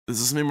Does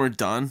this mean we're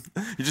done?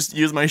 You just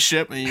use my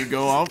ship and you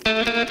go off? I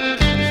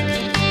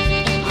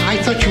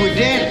thought you were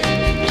dead.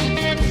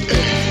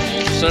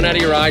 Sun out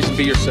of your eyes and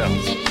be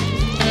yourselves.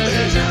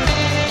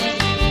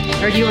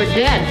 Heard you were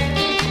dead.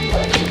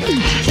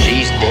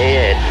 She's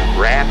dead,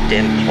 wrapped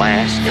in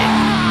plastic.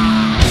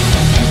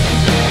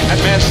 That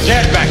man's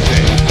dead back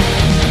there.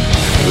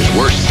 It was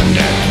worse than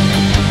dead.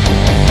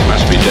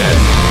 Must be dead.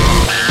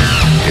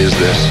 Is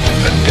this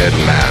a dead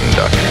man,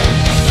 Doctor?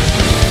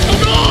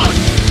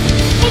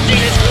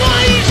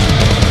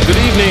 Good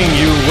evening,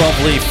 you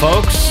lovely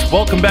folks.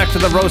 Welcome back to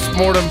the Roast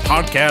Mortem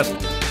Podcast,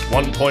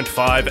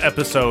 1.5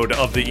 episode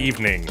of the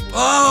evening.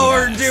 Oh,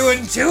 we're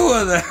doing two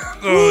of them.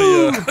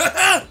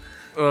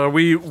 Oh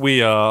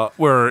yeah.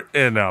 We're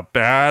in a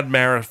bad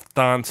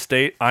marathon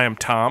state. I am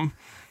Tom.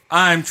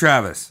 I'm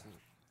Travis.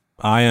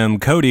 I am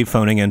Cody,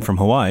 phoning in from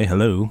Hawaii.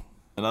 Hello.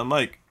 And I'm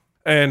Mike.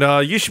 And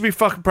you should be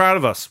fucking proud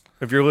of us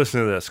if you're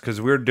listening to this, because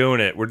we're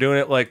doing it. We're doing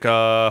it like,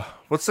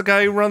 what's the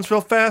guy who runs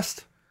real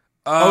fast?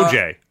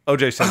 OJ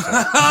Simpson.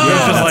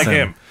 Yeah, just like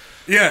him.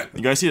 Yeah.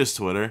 You guys see his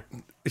Twitter?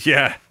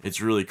 Yeah.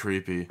 It's really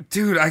creepy.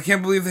 Dude, I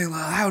can't believe they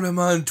allowed him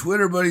on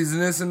Twitter, but he's an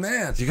innocent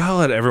man. You gotta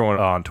let everyone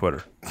on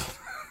Twitter.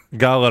 You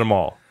gotta let them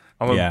all.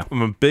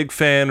 I'm a big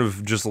fan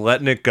of just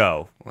letting it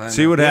go.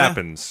 See what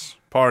happens.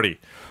 Party.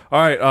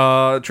 All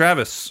right,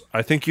 Travis,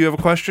 I think you have a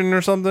question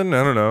or something?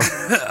 I don't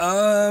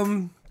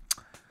know.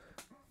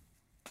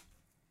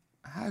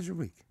 How's your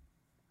week?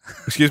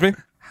 Excuse me?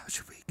 How's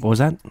your week? What was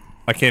that?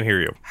 I can't hear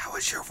you. How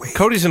was your week?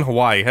 Cody's in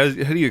Hawaii. How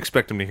do you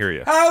expect him to hear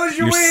you? How was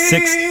your You're week?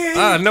 six-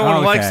 No one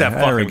Okay, likes that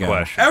there we fucking go.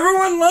 question.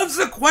 Everyone loves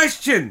the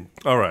question.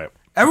 All right.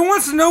 Everyone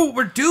wants to know what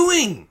we're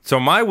doing. So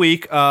my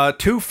week,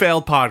 2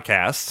 failed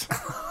podcasts,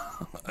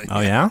 Oh,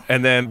 yeah?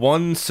 and then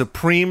 1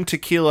 supreme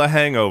tequila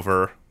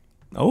hangover,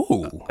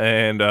 Oh.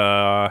 and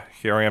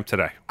here I am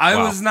today. I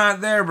Wow. was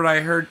not there, but I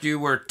heard you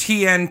were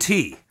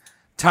TNT.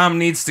 Tom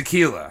needs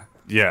tequila.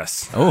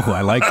 Yes. Oh, I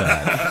like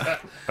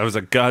that. That was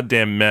a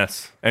goddamn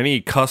mess.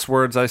 Any cuss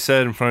words I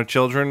said in front of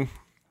children,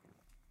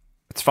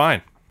 it's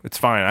fine. It's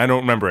fine. I don't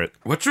remember it.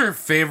 What's your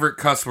favorite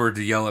cuss word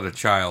to yell at a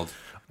child?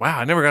 Wow,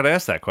 I never got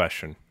asked that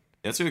question.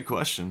 That's a good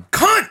question.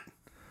 Cunt!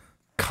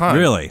 Cunt.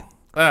 Really?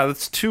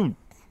 That's too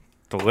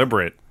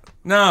deliberate.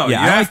 No, you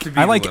Yeah, have to be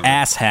I like deliberate.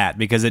 ass hat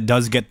because it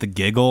does get the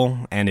giggle,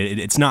 and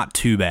it's not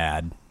too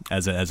bad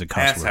as a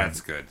cuss Ass word.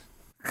 hat's good.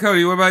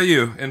 Cody, what about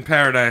you in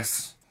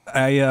paradise?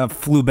 I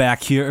flew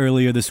back here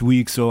earlier this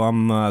week, so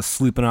I'm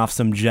sleeping off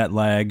some jet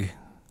lag.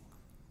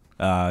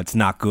 It's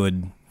not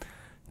good.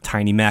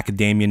 Tiny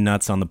macadamia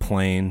nuts on the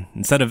plane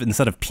instead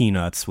of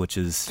peanuts, which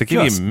is To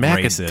give you just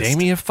racist.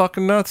 macadamia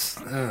fucking nuts?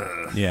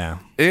 Yeah,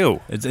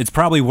 Ew. it's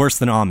probably worse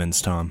than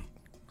almonds, Tom.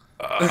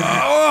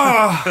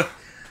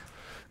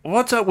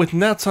 What's up with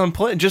nuts on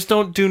plane? Just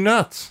don't do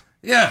nuts.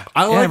 Yeah.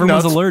 I Yeah, like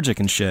everyone's nuts. allergic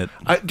and shit.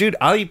 Dude,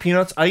 I'll eat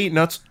peanuts. I eat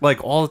nuts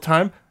like all the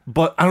time,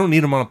 but I don't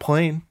need them on a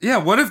plane. Yeah,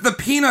 what if the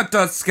peanut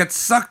dust gets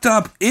sucked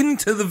up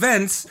into the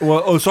vents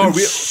Well, sorry. and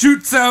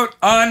shoots out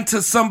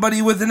onto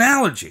somebody with an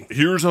allergy?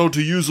 Here's how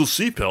to use a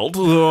seatbelt.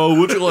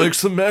 Would you like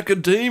some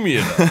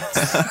macadamia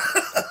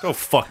nuts? Go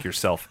fuck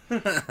yourself.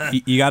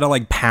 You gotta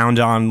like pound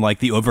on like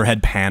the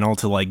overhead panel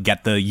to like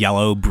get the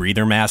yellow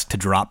breather mask to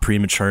drop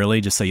prematurely,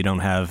 just so you don't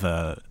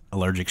have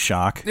allergic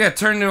shock. Yeah,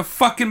 turn into a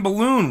fucking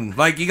balloon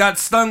like you got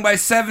stung by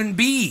 7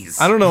 bees.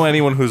 I don't know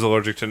anyone who's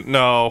allergic to...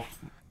 No,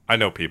 I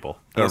know people.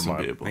 Never Some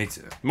mind. people. Me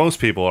too. Most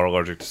people are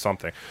allergic to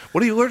something.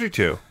 What are you allergic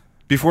to?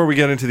 Before we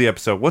get into the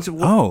episode, what's it?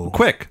 Oh.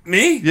 Quick.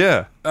 Me?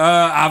 Yeah.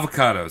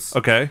 Avocados.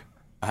 Okay.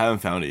 I haven't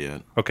found it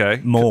yet. Okay.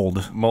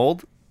 Mold.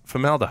 Mold.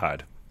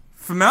 Formaldehyde.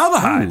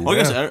 Formaldehyde. Well, I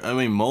guess, I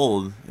mean,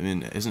 mold. I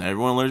mean, isn't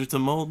everyone allergic to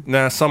mold?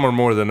 Nah, some are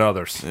more than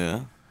others.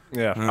 Yeah.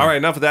 Yeah. All right,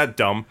 enough of that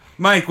dumb.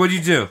 Mike, what'd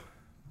you do?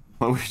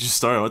 Well, we just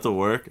started. I went to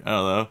work. I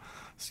don't know.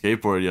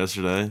 Skateboard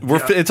yesterday.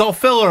 It's all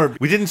filler.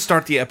 We didn't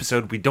start the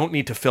episode. We don't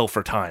need to fill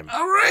for time.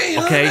 All right.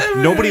 Okay?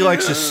 Nobody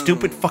likes this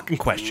stupid fucking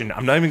question.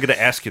 I'm not even going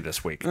to ask you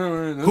this week. Who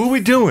are we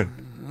doing?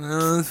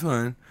 No, that's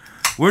fine.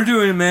 We're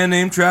doing a man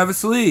named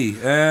Travis Lee,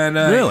 and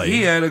Really?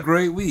 he had a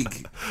great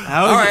week.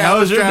 How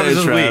was your day,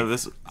 Travis's week?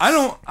 Travis? I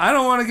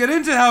don't want to get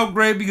into how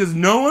great because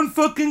no one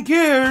fucking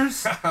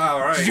cares. All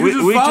right. You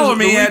can just follow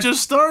me We at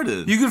just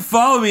started. you can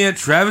follow me at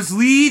Travis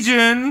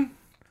Legion.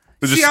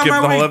 Just See how skip my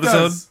the whole week episode?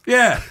 does.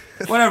 Yeah,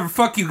 whatever.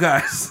 Fuck you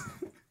guys.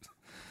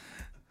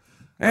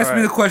 Ask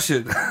me the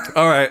question.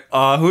 All right.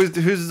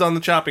 Who's on the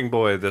chopping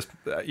boy this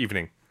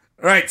evening?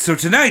 All right, so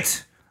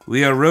tonight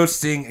we are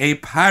roasting a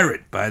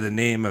pirate by the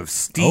name of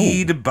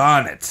Steed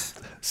Bonnet.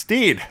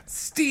 Steed.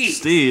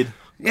 Steed.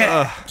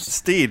 Yeah,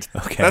 Steed.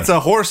 Okay. That's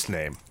a horse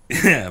name.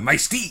 yeah, my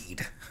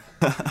steed.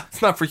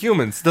 It's not for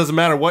humans. It doesn't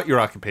matter what your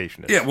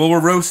occupation is. Yeah, well, we're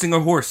roasting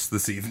a horse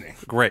this evening.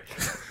 Great.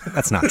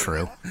 That's not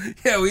true.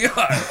 Yeah, we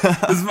are.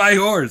 This is my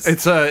horse.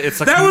 It's like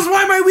That was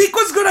why my week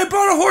was good. I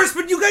bought a horse,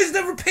 but you guys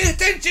never pay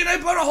attention. I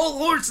bought a whole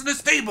horse in a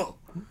stable.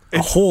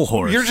 A whole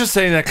horse. You're just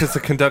saying that because the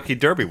Kentucky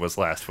Derby was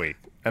last week,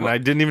 and I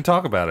didn't even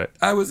talk about it.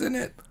 I was in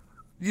it.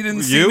 You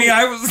didn't see You? me.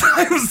 I was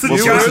the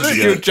What jockey. place did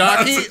you get?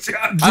 jockey? I was the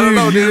jockey. I don't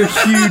know, dude.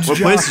 huge What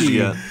place did you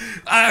get?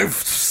 I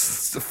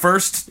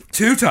first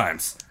 2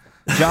 times.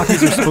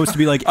 Jockeys are supposed to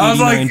be like 89 I was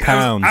like,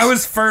 pounds.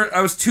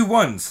 I was 2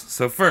 ones,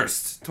 so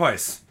first,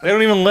 twice. They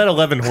don't even let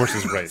 11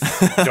 horses race.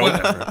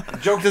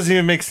 Joke doesn't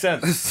even make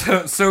sense.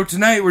 So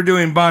tonight we're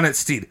doing Bonnet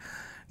Steed.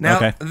 Now,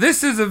 Okay.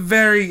 this is a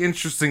very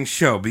interesting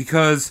show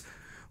because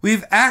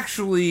we've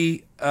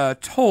actually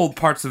told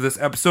parts of this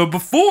episode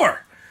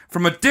before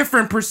from a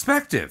different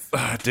perspective.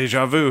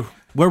 Deja vu.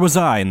 Where was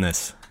I in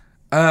this?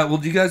 Well,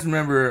 do you guys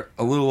remember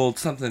a little old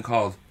something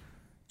called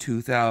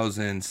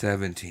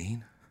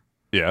 2017?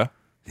 Yeah.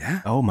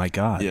 Yeah. Oh my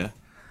god. Yeah.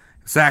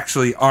 It's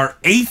actually our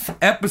 8th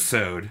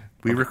episode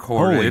we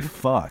recorded. Holy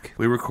fuck.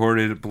 We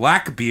recorded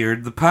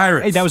Blackbeard the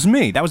Pirate. Hey, that was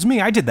me. That was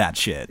me. I did that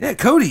shit. Yeah,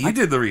 Cody, you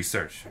did the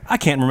research. I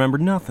can't remember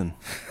nothing.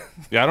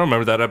 Yeah, I don't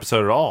remember that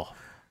episode at all.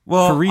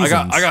 Well, For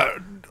reasons.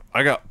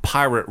 I got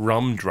pirate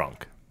rum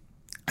drunk.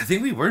 I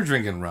think we were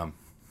drinking rum.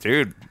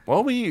 Dude,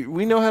 well, we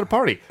know how to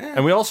party.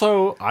 And we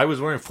also, I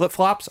was wearing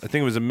flip-flops. I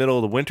think it was the middle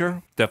of the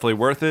winter. Definitely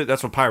worth it.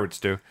 That's what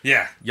pirates do.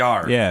 Yeah,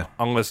 yar. Yeah.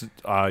 Unless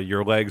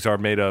your legs are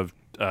made of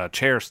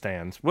chair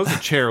stands. What's a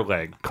chair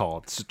leg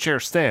called? It's a chair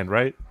stand,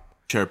 right?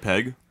 Chair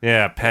peg.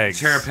 Yeah, pegs.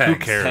 Chair Who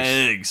pegs. cares?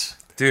 Pegs.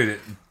 Dude,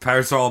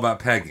 pirates are all about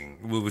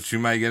pegging, which you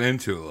might get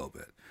into a little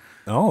bit.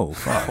 Oh,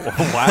 fuck.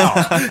 Wow.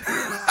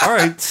 All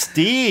right,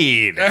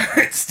 Steed. All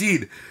right,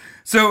 Steed.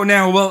 So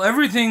now, while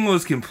everything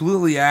was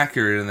completely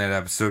accurate in that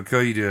episode,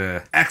 Cody did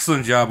an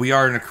excellent job. We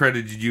are an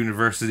accredited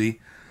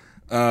university.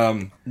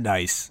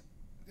 Nice.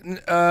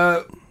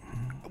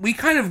 We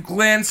kind of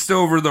glanced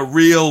over the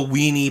real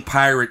weenie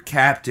pirate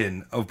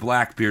captain of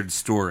Blackbeard's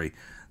story,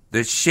 the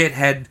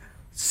shithead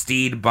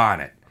Steed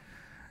Bonnet.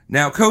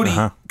 Now, Cody,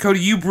 I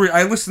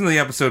listened to the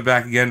episode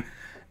back again,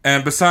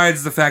 and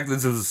besides the fact that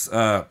this is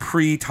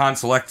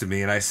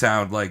pre-tonsillectomy and I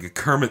sound like a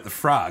Kermit the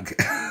Frog,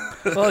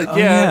 Well,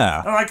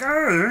 Yeah. I'm like,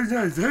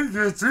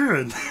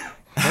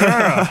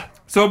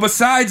 so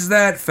besides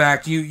that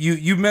fact,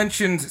 you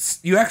mentioned,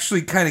 you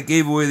actually kind of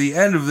gave away the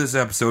end of this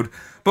episode,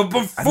 but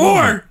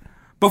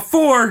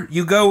before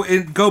you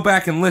go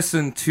back and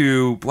listen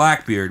to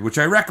Blackbeard, which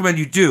I recommend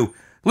you do,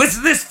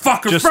 listen to this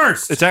fucker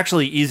first. It's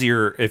actually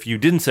easier if you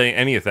didn't say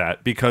any of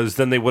that, because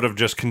then they would have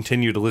just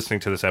continued listening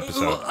to this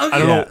episode. I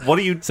don't know. What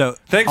do you... So,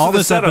 Thanks all for the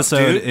this setup,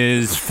 episode dude.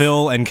 is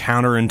Phil and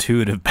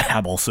counterintuitive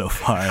babble so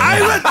far.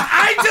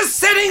 I'm just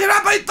setting it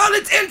up. I thought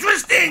it's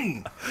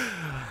interesting.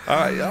 All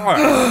right.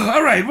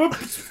 All right, we're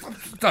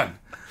done.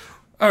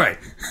 All right,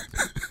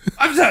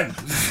 I'm done.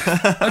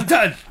 I'm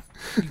done.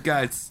 You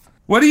guys,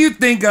 what do you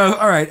think of?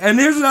 All right, and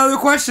here's another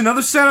question,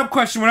 another setup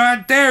question. We're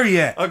not there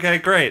yet. Okay,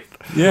 great.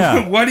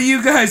 Yeah. What do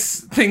you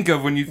guys think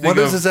of when you think What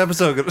of is this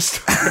episode going to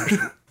start?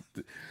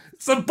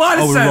 It's a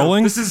bonus Oh, we're setup.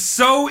 rolling? This is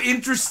so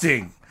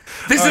interesting.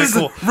 This All right, is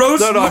cool.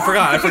 roast. No, I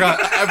forgot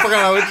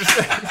how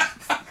interesting.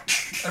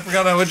 I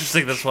forgot how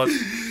interesting this was.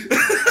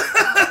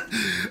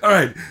 All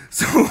right,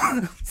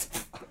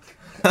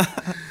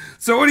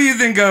 so what do you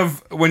think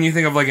of when you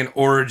think of like an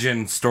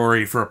origin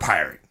story for a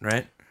pirate,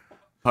 right?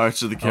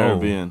 Pirates of the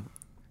Caribbean.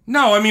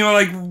 No, I mean,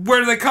 like, where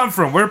do they come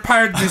from? Where do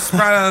pirates just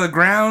sprout out of the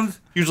ground?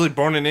 Usually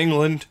born in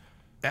England.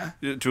 Yeah.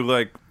 To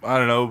like, I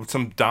don't know,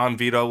 some Don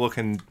Vito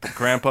looking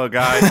grandpa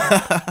guy.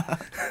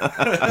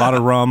 A lot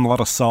of rum, a lot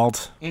of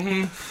salt.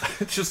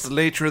 It's just the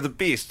nature of the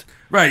beast.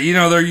 Right, you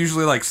know, they're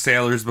usually like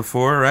sailors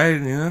before, right?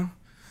 You know?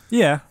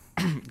 Yeah.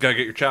 Gotta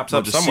get your chops Not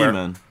up just somewhere.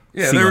 seamen.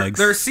 Yeah, Sea they're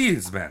legs.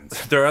 seamen.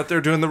 They're out there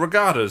doing the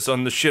regattas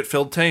on the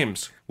shit-filled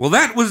Thames. Well,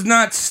 that was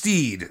not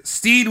Steed.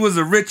 Steed was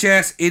a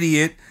rich-ass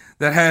idiot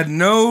that had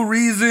no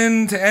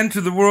reason to enter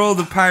the world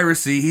of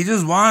piracy. He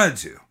just wanted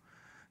to.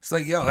 It's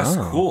like, yo, that's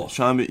cool.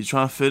 You're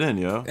trying to fit in,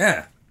 yo.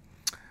 Yeah.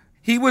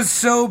 He was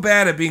so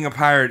bad at being a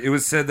pirate, it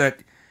was said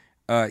that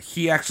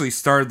he actually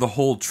started the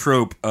whole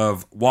trope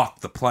of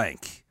walk the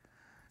plank.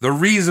 The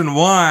reason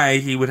why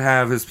he would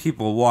have his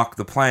people walk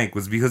the plank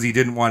was because he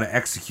didn't want to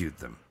execute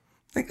them.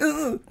 Like,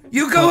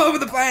 you go over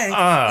the plank.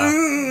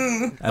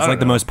 That's like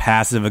the most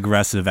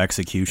passive-aggressive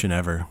execution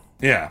ever.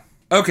 Yeah.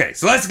 Okay,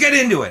 so let's get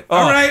into it.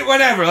 All right,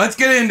 whatever. Let's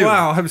get into it.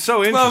 Wow, I'm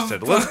so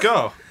interested. Let's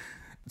go.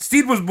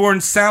 Steed was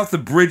born south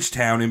of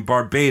Bridgetown in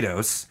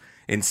Barbados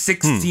in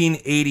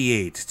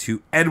 1688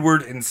 to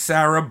Edward and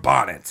Sarah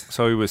Bonnet.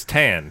 So he was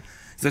tan.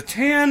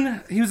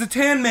 He was a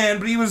tan man,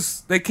 but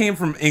they came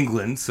from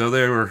England, so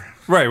they were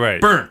Right.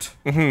 burnt,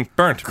 Burnt.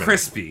 man.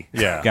 crispy.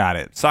 Yeah. Got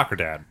it. Soccer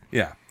dad.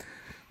 Yeah.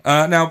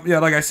 Now,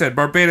 like I said,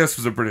 Barbados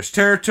was a British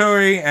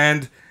territory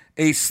and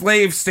a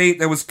slave state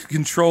that was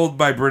controlled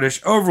by British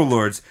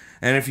overlords.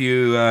 And if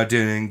you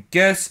didn't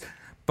guess,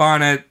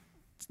 the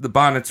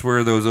Bonnets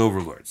were those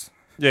overlords.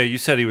 Yeah, you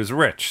said he was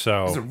rich,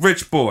 so... He's a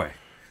rich boy.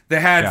 They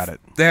had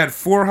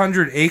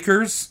 400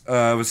 acres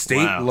of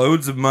estate, Wow.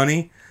 loads of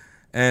money,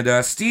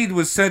 and Steed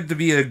was said to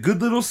be a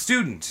good little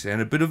student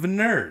and a bit of a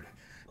nerd.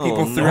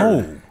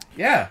 Nerdy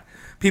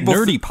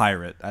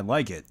pirate. I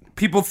like it.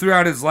 People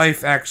throughout his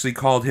life actually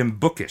called him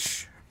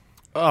bookish.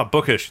 Oh,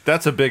 bookish.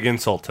 That's a big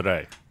insult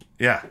today.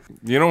 Yeah.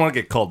 You don't want to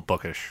get called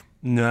bookish.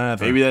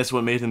 Never. Maybe that's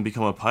what made him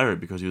become a pirate,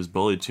 because he was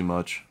bullied too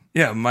much.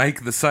 Yeah,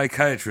 Mike the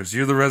psychiatrist.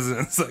 You're the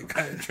resident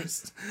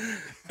psychiatrist.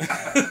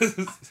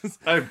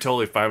 I'm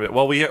totally fine with it.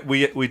 Well,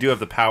 we do have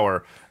the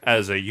power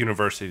as a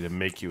university to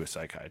make you a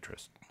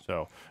psychiatrist.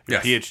 So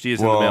your Yes. PhD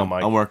is in the mail,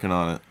 Mike. I'm working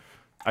on it.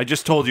 I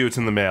just told you it's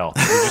in the mail.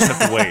 You just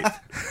have to wait.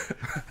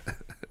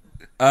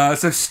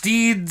 So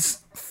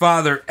Steed's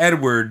father,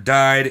 Edward,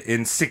 died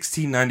in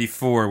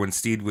 1694 when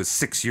Steed was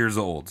 6 years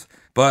old.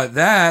 But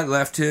that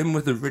left him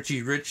with a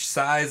rich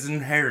size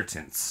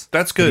inheritance.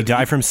 That's Did he good.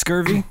 die from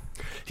scurvy?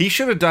 He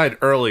should have died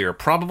earlier,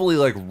 probably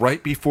like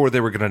right before they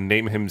were going to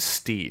name him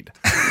Steed.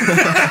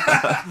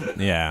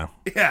 Yeah.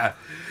 Yeah.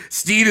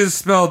 Steed is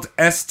spelled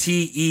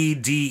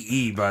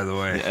Steede, by the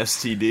way.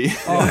 STD.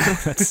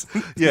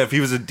 Yeah, if he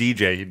was a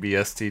DJ, he'd be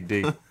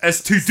STD.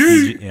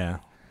 STD! Yeah.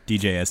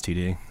 DJ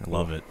STD. I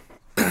love it.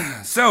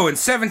 So, in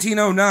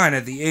 1709,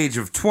 at the age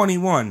of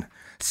 21,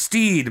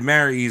 Steed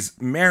marries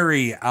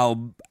Mary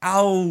Allamby.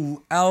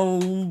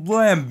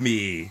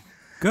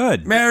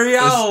 Good. Mary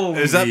Allamby.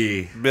 Is that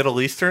Middle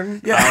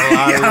Eastern?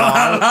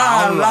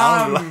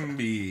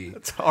 Allamby.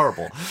 It's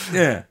horrible.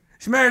 Yeah.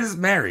 She married as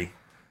Mary.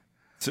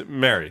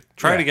 Mary,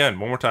 try it again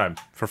one more time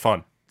for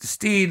fun.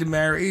 Steed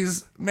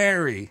marries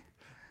Mary.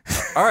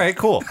 All right,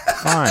 cool.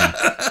 Fine.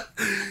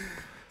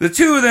 The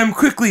two of them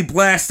quickly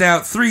blast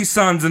out 3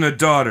 sons and a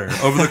daughter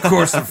over the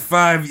course of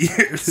 5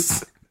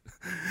 years.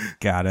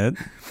 Got it.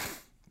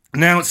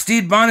 Now,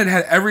 Stede Bonnet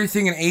had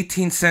everything an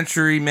 18th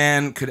century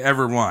man could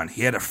ever want.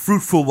 He had a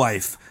fruitful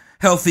wife,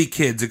 healthy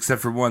kids,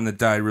 except for one that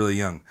died really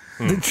young.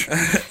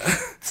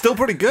 Still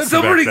pretty good.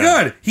 Still for back pretty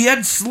then. good. He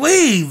had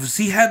slaves,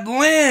 he had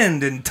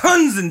land, and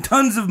tons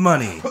of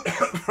money.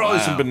 Probably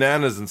some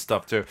bananas and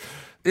stuff too.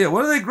 Yeah,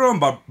 what are they growing,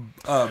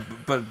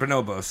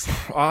 bonobos?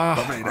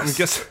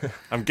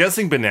 I'm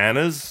guessing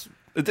bananas.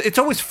 It's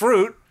always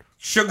fruit.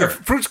 Sugar.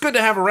 Fruit's good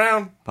to have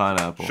around.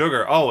 Pineapple.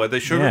 Sugar. Oh, are they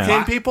sugar Yeah.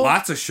 cane people?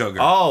 Lots of sugar.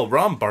 Oh,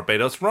 rum.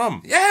 Barbados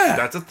rum. Yeah.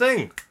 That's a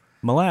thing.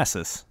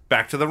 Molasses.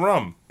 Back to the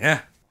rum.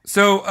 Yeah.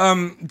 So,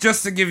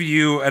 just to give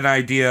you an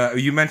idea,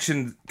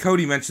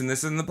 Cody mentioned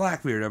this in the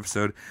Blackbeard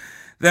episode,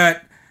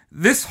 that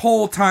this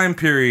whole time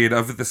period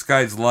of this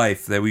guy's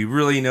life that we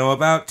really know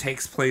about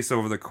takes place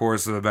over the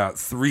course of about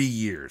 3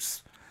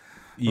 years.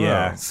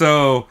 Yeah.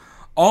 So,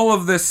 all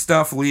of this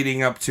stuff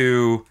leading up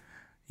to,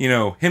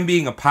 him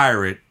being a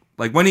pirate,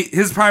 like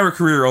his pirate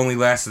career only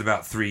lasted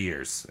about 3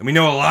 years. And we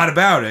know a lot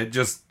about it,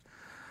 just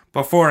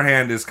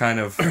beforehand is kind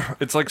of...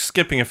 It's like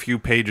skipping a few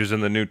pages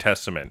in the New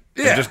Testament.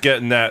 Yeah. And just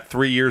getting that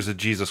 3 years of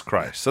Jesus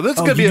Christ. So this is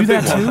Oh, going to be you a do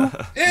big that one. too?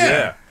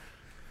 Yeah.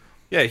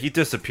 Yeah, he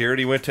disappeared.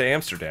 He went to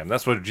Amsterdam.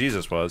 That's what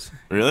Jesus was.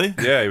 Really?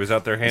 Yeah, he was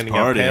out there handing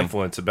out partying.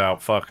 pamphlets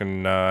about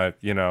fucking, I'm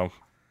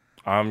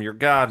your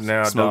god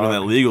now, Smoking dog.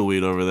 that legal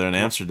weed over there in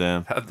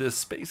Amsterdam. Have this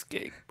space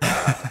cake.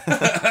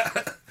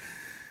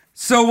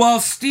 So while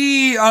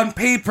Steve, on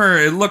paper,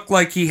 it looked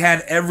like he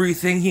had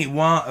everything he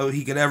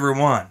could ever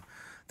want.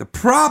 The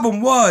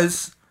problem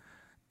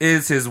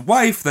is his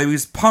wife that he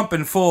was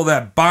pumping full of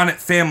that Bonnet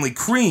family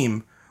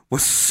cream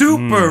was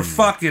super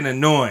fucking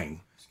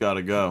annoying. It's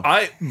gotta go.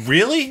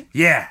 Really?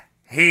 Yeah,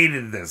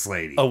 hated this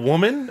lady. A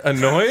woman?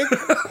 Annoying?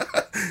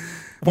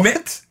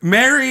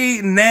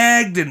 Mary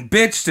nagged and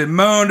bitched and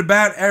moaned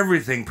about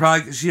everything,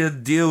 probably 'cause she had to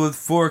deal with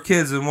 4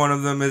 kids and one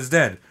of them is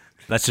dead.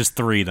 That's just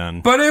 3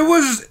 then. But it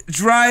was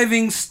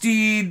driving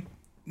Steed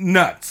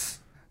nuts.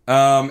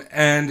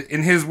 And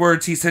in his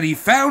words, he said he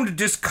found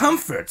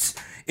discomforts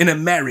in a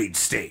married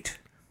state.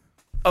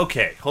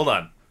 Okay, hold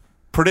on.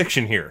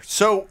 Prediction here.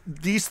 So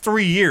these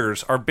 3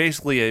 years are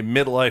basically a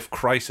midlife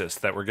crisis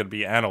that we're going to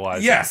be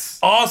analyzing. Yes.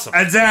 Awesome.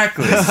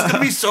 Exactly. This is going to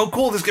be so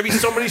cool. There's going to be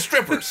so many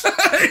strippers.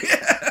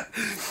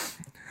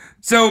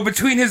 So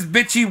between his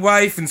bitchy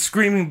wife and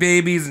screaming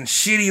babies and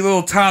shitty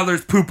little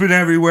toddlers pooping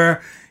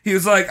everywhere, he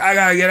was like, I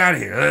gotta get out of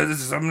here.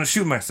 I'm gonna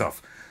shoot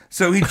myself.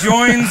 So he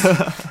joins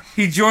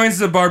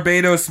the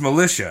Barbados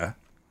militia.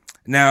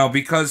 Now,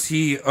 because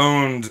he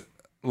owned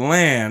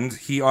land,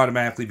 he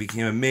automatically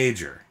became a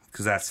major,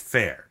 because that's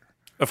fair.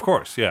 Of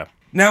course, yeah.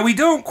 Now, we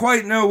don't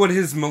quite know what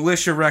his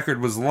militia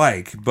record was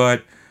like,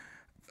 but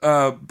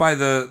by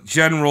the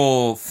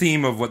general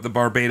theme of what the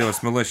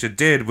Barbados militia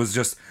did was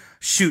just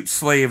shoot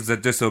slaves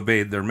that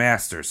disobeyed their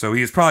master. So he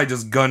was probably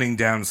just gunning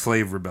down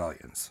slave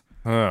rebellions.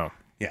 Oh.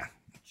 Yeah,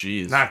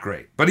 Jeez. not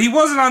great. But he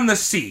wasn't on the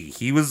sea.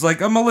 He was like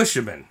a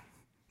militiaman,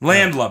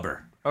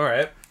 landlubber. All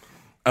right.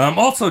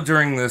 Also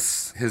during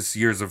his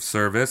years of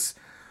service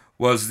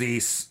was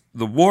the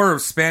War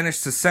of Spanish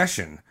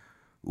Succession,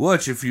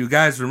 which, if you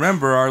guys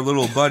remember, our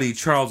little buddy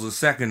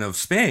Charles II of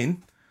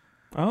Spain,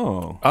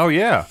 Oh. Oh,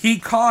 yeah. he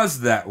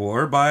caused that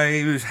war by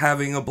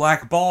having a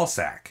black ball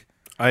sack.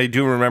 I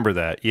do remember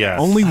that, yes.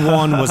 Only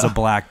one was a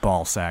black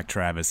ball sack,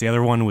 Travis. The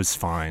other one was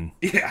fine.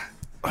 Yeah.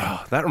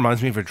 Oh, that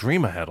reminds me of a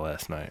dream I had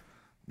last night.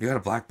 You got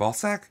a black ball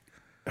sack?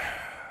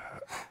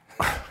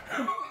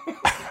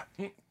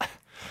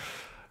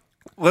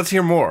 Let's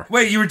hear more.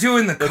 Wait, you were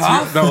doing the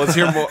cough? Let's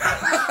hear more.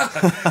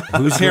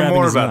 Let's hear grabbing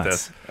more his about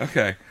nuts? this.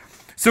 Okay.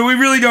 So we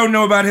really don't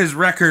know about his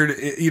record.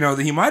 That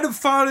he might have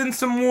fought in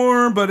some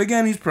war, but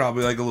again, he's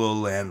probably like a little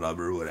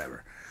landlubber or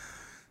whatever.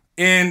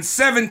 In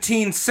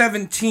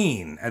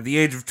 1717, at the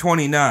age of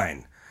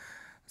 29,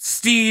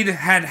 Steed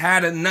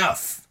had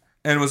enough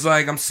and was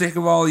like, I'm sick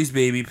of all these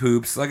baby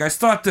poops. Like,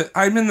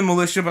 I'm in the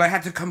militia, but I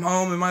had to come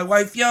home, and my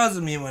wife yells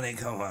at me when I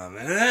come home.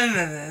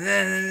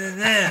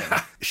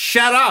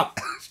 Shut up!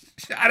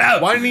 Shut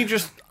up! Why didn't he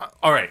just...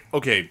 All right,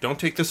 okay, don't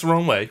take this the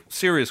wrong way.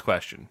 Serious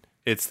question.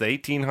 It's the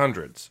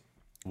 1800s.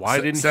 Why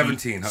didn't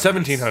 1700s.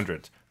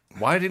 1700s.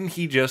 Why didn't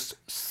he just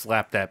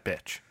slap that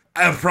bitch?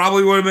 I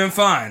probably would have been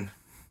fine.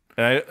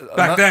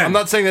 Back then. I'm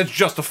not saying that's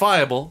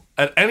justifiable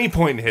at any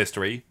point in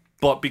history,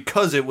 but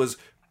because it was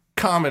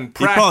common He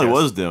practice. probably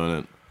was doing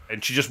it.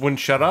 And she just wouldn't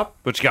shut up,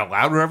 but she got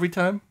louder every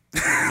time?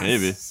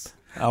 Maybe.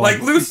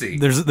 Like Lucy.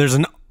 There's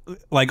an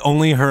like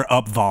only her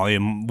up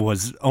volume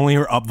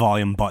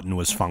button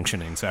was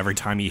functioning, so every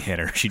time he hit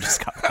her, she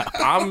just got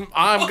loud.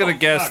 I'm gonna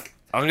guess.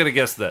 I'm gonna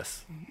guess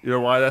this. You know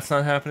why that's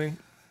not happening?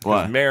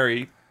 Why? Because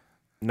Mary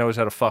knows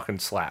how to fucking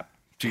slap.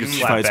 She can She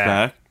slap fights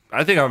back.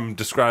 I think I'm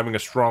describing a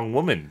strong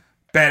woman.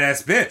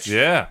 Badass bitch.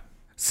 Yeah.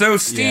 So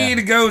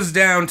Steed goes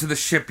down to the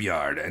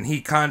shipyard, and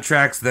he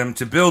contracts them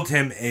to build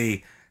him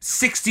a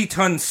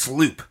 60-ton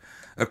sloop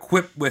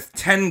equipped with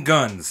 10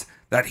 guns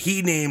that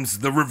he names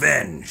the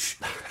Revenge.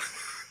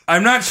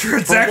 I'm not sure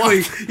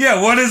exactly.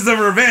 Yeah, what is the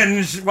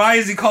Revenge? Why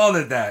is he called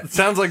it that? It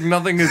sounds like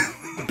nothing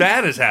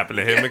bad has happened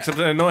to him except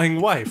an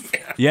annoying wife.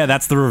 Yeah,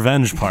 that's the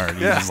revenge part.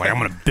 He's Yeah. just like, I'm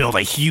gonna build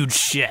a huge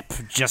ship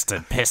just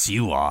to piss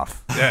you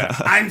off. Yeah.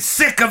 I'm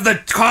sick of the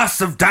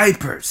cost of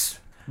diapers.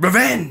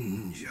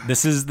 Revenge.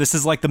 This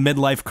is like the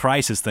midlife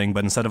crisis thing,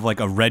 but instead of like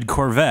a red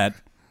Corvette,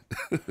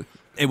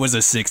 it was a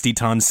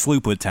 60-ton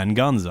sloop with 10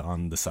 guns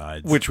on the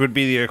sides. Which would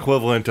be the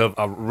equivalent of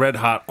a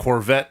red-hot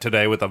Corvette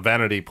today with a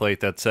vanity plate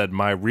that said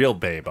 "My Real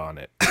Babe" on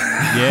it.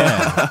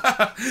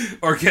 Yeah.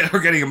 Or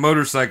getting a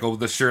motorcycle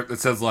with a shirt that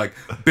says, like,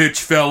 bitch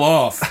fell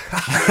off.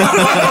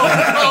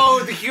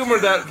 Oh, the humor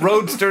that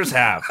roadsters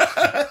have.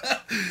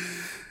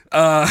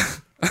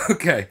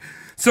 Okay.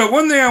 So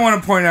one thing I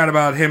want to point out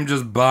about him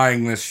just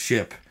buying this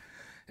ship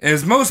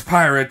is most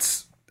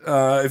pirates,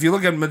 if you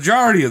look at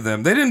majority of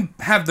them, they didn't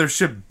have their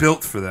ship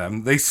built for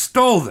them. They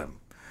stole them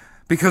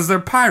because they're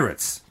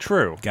pirates.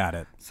 True. Got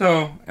it.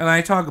 So, and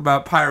I talk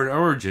about pirate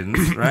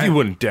origins, right? You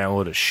wouldn't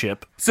download a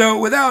ship. So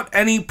without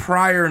any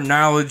prior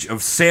knowledge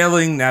of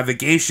sailing,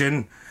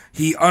 navigation,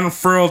 he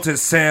unfurled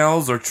his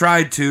sails or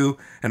tried to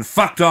and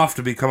fucked off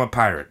to become a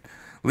pirate,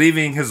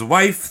 leaving his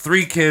wife,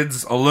 3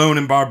 kids alone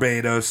in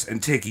Barbados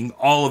and taking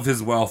all of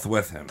his wealth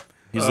with him.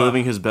 He's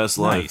living his best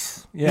life.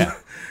 Nice. Yeah.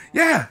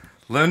 Yeah,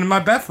 living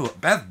my best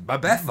life.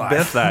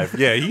 Best life.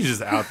 Yeah, he's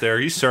just out there.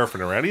 He's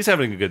surfing around. He's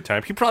having a good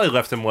time. He probably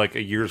left him like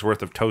a year's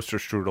worth of toaster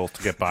strudel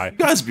to get by. You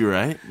guys be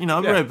right.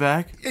 I'll be right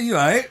back. Yeah, you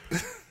right?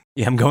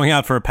 Yeah, I'm going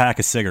out for a pack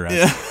of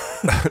cigarettes.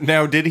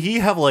 Now, did he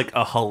have like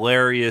a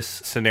hilarious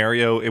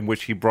scenario in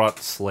which he brought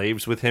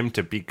slaves with him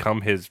to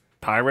become his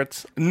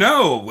pirates?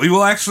 No, we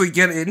will actually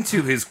get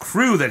into his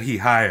crew that he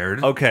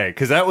hired. Okay,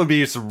 because that would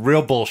be some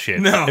real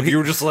bullshit. No, if you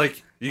were just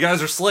like, you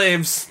guys are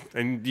slaves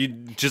and you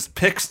just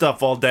pick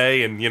stuff all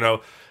day and,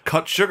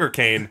 cut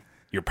sugarcane,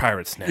 you're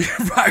pirates now.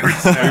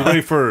 Pirates Are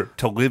you ready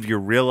to live your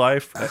real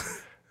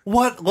life?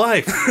 What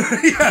life?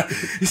 Yeah.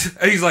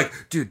 He's like,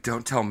 dude,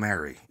 don't tell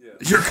Mary.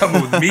 You're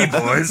coming with me,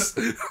 boys.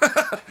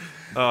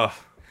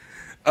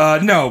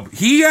 No,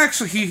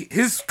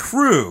 his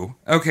crew,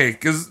 okay,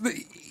 because,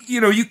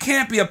 you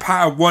can't be a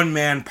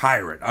one-man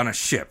pirate on a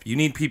ship. You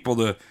need people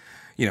to,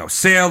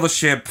 sail the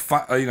ship,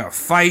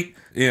 fight,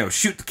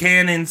 shoot the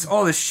cannons,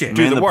 all this shit. Man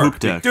Do the the work. poop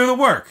deck. Do the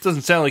work.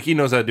 Doesn't sound like he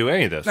knows how to do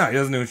any of this. No, he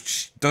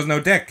doesn't know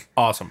dick.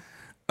 Awesome.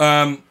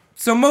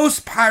 So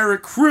most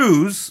pirate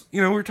crews,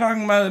 we're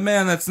talking about a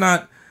man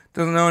doesn't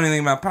know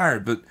anything about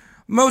pirate, but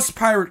most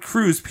pirate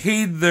crews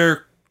paid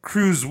their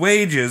crew's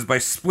wages by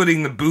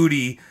splitting the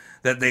booty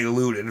that they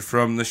looted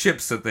from the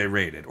ships that they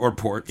raided, or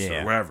ports,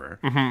 or whatever.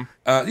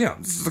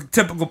 Mm-hmm. This is like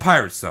typical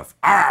pirate stuff.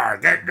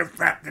 Get the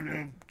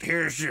fucking,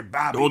 here's your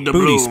bobby.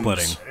 Booty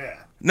splitting.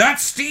 Not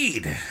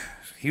Steed.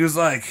 He was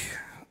like,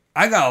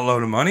 I got a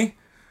load of money,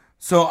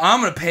 so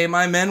I'm going to pay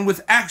my men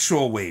with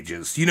actual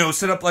wages.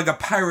 Set up like a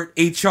pirate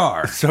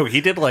HR. So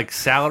he did like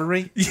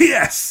salary?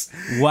 Yes.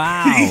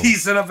 Wow. He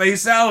set up a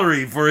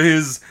salary for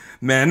his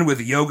men with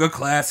yoga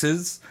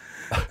classes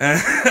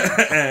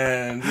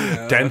and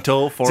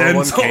Dental,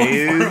 401ks.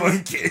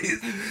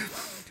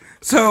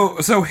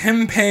 401ks. So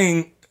him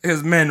paying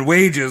his men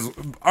wages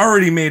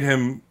already made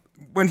him,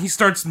 when he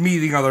starts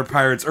meeting other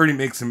pirates, already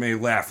makes him a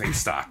laughing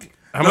stock.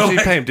 How much did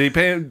he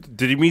pay him?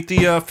 Did he meet the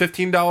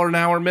 $15 an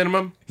hour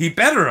minimum? He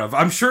better have.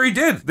 I'm sure he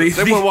did. They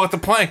would have walked the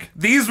plank.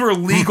 These were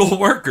legal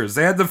workers.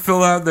 They had to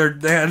fill out they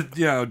had,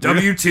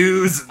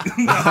 W-2s.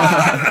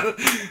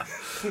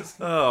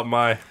 Oh,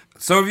 my.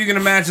 So if you can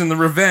imagine the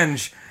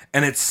Revenge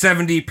and its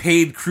 70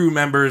 paid crew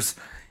members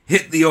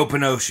hit the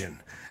open ocean,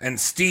 and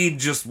Steed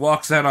just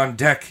walks out on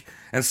deck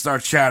and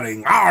starts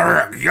shouting,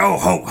 "Arr, yo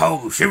ho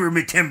ho, shiver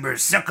me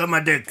timbers, suck on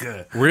my dick."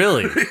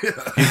 Really?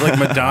 He's like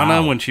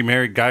Madonna when she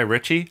married Guy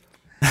Ritchie?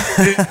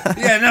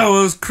 Yeah,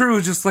 no, his crew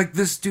was just like,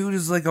 this dude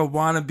is like a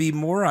wannabe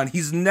moron.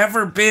 He's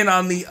never been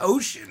on the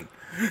ocean.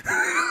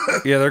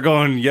 Yeah, they're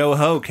going, yo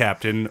ho,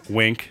 Captain,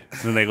 wink.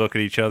 And then they look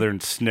at each other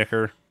and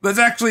snicker. That's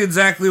actually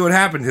exactly what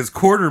happened. His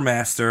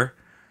quartermaster,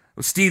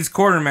 Steed's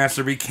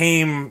quartermaster,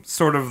 became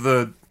sort of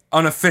the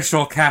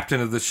unofficial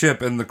captain of the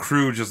ship, and the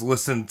crew just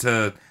listened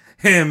to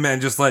him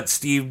and just let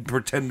Steed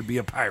pretend to be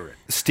a pirate.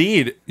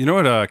 Steed, you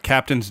know what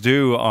captains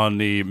do on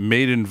the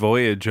maiden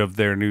voyage of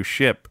their new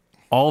ship?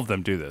 All of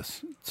them do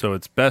this. So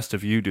it's best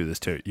if you do this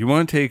too. You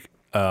want to take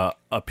a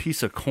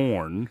piece of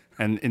corn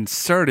and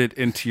insert it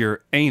into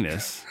your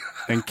anus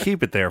and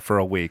keep it there for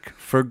a week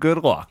for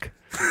good luck.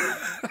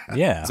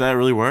 Yeah. Does that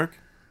really work?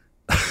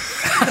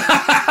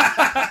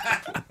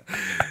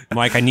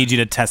 Mike, I need you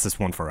to test this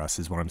one for us,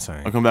 is what I'm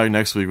saying. I'll come back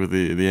next week with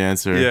the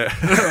answer.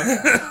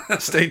 Yeah.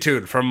 Stay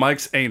tuned for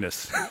Mike's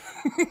anus.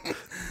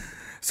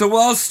 So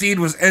while Steed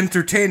was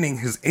entertaining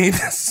his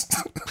anus,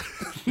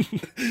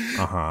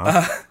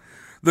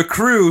 the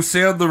crew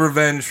sailed the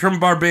Revenge from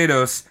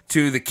Barbados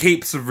to the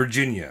Capes of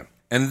Virginia.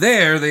 And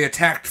there they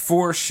attacked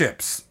 4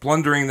 ships,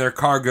 plundering their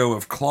cargo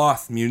of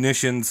cloth,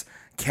 munitions,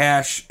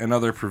 cash, and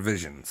other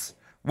provisions.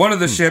 One of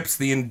the ships,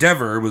 the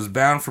Endeavor, was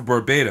bound for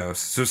Barbados,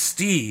 so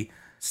Steed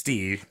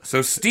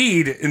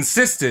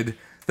insisted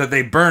that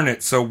they burn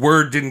it so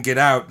word didn't get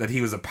out that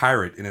he was a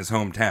pirate in his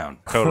hometown.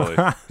 Totally.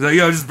 So,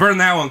 just burn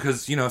that one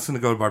because, it's going to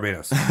go to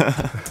Barbados.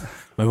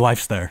 My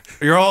wife's there.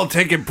 You're all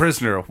taken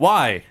prisoner.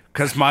 Why?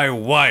 Because my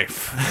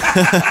wife.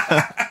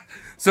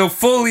 So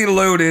fully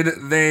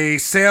loaded, they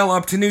sail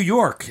up to New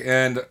York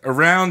and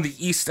around the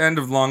east end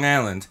of Long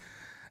Island,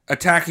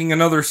 attacking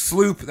another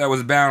sloop that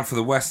was bound for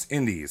the West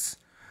Indies.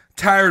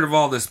 Tired of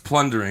all this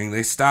plundering,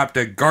 they stopped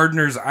at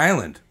Gardiner's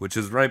Island, which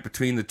is right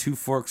between the 2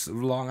 forks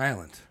of Long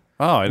Island.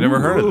 Oh, I never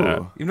heard of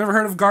that. You've never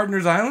heard of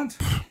Gardiner's Island?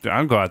 I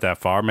don't go out that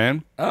far,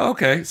 man. Oh,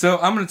 okay. So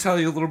I'm going to tell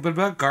you a little bit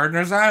about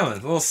Gardiner's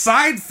Island. A little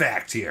side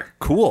fact here.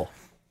 Cool.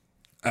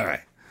 All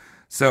right.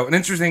 So an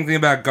interesting thing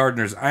about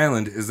Gardiner's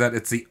Island is that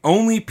it's the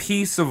only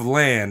piece of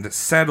land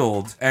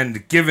settled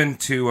and given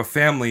to a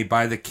family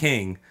by the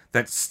king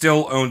that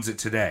still owns it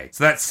today.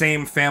 So that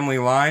same family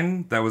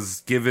line that was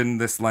given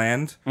this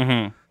land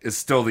is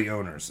still the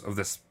owners of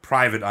this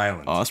private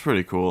island. Oh, that's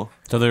pretty cool.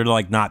 So they're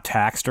like not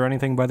taxed or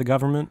anything by the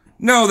government?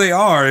 No, they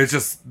are. It's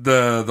just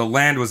the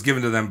land was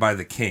given to them by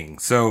the king.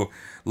 So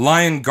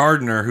Lyon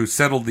Gardiner, who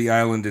settled the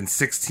island in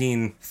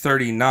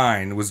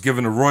 1639, was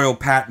given a royal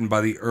patent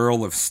by the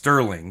Earl of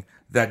Stirling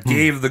that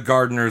gave the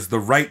Gardiners the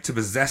right to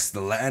possess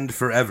the land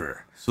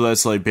forever. So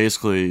that's like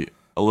basically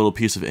a little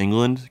piece of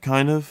England,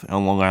 kind of,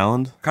 on Long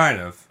Island.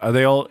 Kind of. Are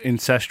they all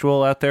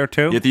incestual out there,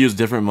 too? You have to use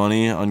different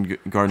money on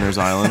Gardiner's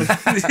Island.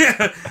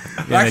 Yeah,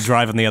 they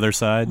drive on the other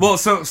side. Well,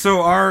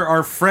 so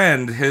our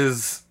friend,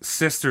 his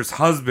sister's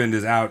husband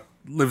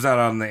lives out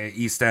on the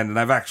East End, and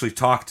I've actually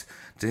talked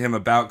to him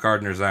about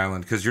Gardiner's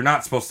Island because you're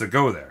not supposed to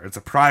go there. It's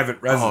a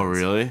private residence. Oh,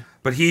 really?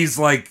 But he's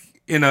like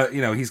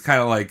he's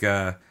kind of like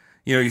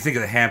you think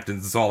of the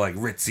Hamptons, it's all like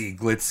ritzy,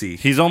 glitzy.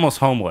 He's almost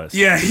homeless.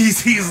 Yeah,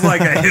 he's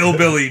like a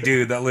hillbilly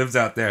dude that lives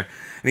out there.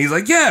 And he's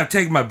like, yeah, I've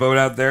taken my boat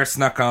out there,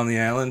 snuck on the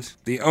island.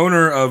 The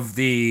owner of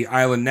the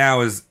island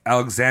now is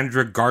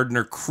Alexandra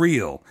Gardiner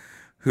Creel,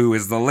 who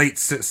is who's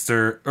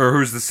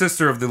the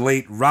sister of the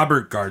late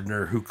Robert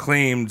Gardiner, who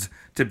claimed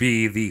to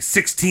be the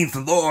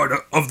 16th Lord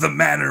of the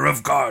Manor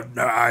of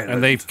Gardiner Island.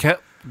 And they've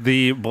kept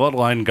the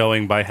bloodline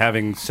going by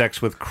having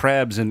sex with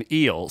crabs and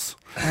eels.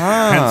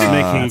 Hence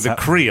making the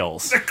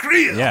Creels. The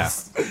Creels! Yeah.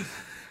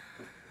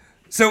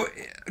 So,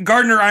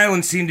 Gardiner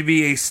Island seemed to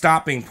be a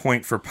stopping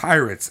point for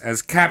pirates,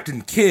 as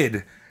Captain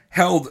Kidd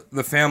held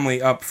the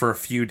family up for a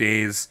few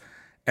days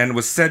and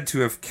was said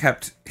to have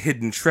kept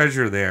hidden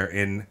treasure there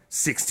in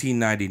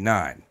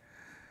 1699.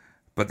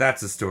 But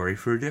that's a story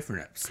for a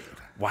different episode.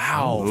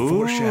 Wow.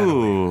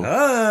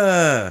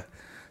 Foreshadowing.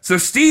 So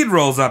Steed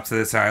rolls up to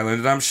this island,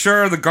 and I'm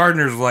sure the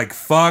Gardiners were like,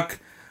 fuck,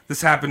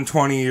 this happened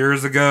 20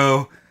 years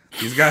ago.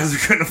 These guys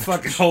are gonna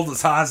fucking hold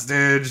us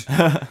hostage.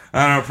 I don't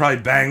know,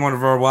 probably bang one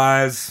of our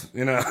wives,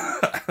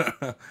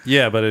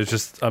 Yeah, but it's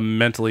just a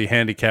mentally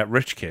handicapped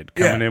rich kid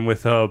coming in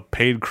with a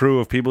paid crew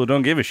of people who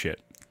don't give a shit.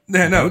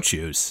 No. No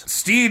choose.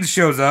 Steed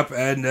shows up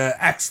and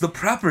acts the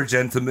proper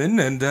gentleman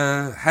and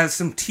has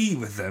some tea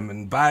with them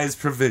and buys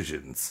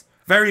provisions.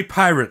 Very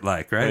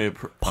pirate-like, right? Hey,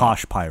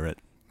 Posh pirate.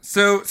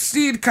 So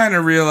Steed kind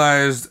of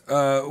realized,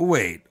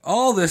 wait,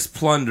 all this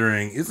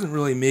plundering isn't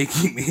really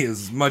making me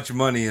as much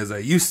money as I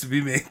used to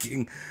be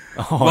making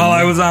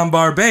I was on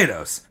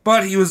Barbados.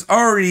 But he was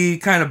already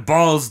kind of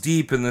balls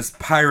deep in this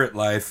pirate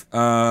life.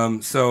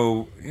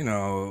 So,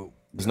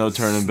 there's no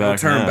turning no back.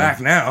 turning now.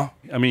 back now.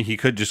 I mean, he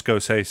could just go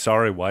say,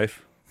 sorry,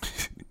 wife.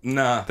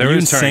 Nah. There you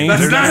is turning. insane?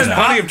 There's That's not-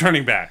 plenty of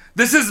turning back.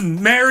 This is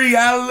Mary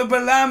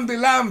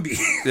Alabalambi Lambi.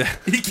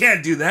 He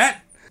can't do that.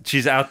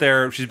 She's out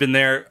there. She's been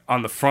there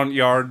on the front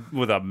yard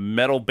with a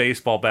metal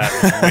baseball bat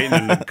waiting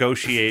to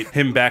negotiate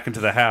him back into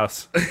the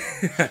house.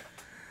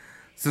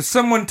 So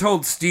someone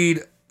told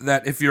Steed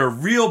that if you're a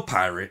real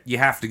pirate, you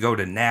have to go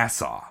to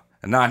Nassau.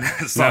 And not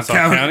Nassau, Nassau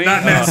County? County?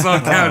 Not Nassau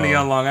County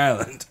on Long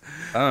Island.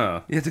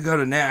 Oh. You have to go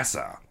to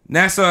Nassau.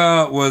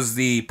 Nassau was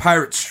the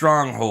pirate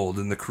stronghold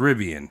in the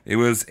Caribbean. It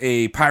was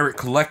a pirate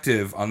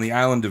collective on the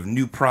island of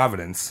New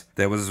Providence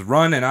that was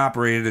run and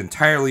operated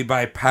entirely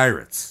by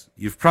pirates.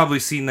 You've probably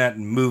seen that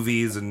in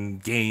movies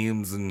and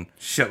games and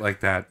shit like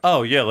that.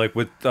 Oh, yeah, like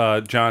with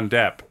John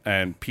Depp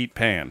and Pete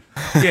Pan.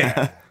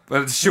 Yeah,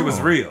 but the shit was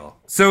real.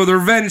 So the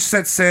Revenge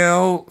set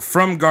sail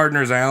from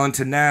Gardiner's Island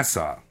to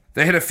Nassau.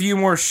 They had a few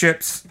more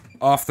ships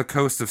off the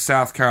coast of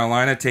South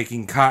Carolina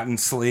taking cotton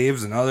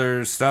slaves and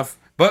other stuff,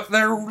 but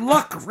their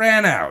luck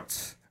ran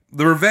out.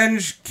 The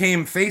Revenge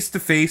came face to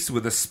face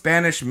with a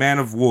Spanish man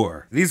of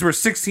war. These were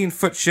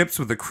 16-foot ships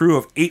with a crew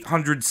of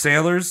 800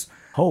 sailors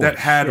that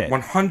had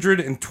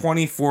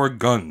 124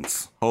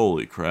 guns.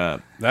 Holy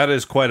crap. That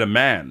is quite a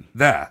man.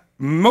 That.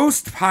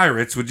 Most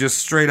pirates would just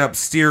straight up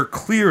steer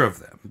clear of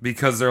them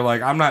because they're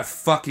like, I'm not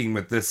fucking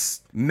with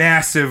this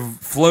massive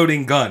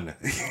floating gun.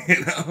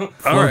 You know?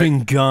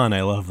 Floating gun,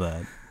 I love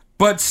that.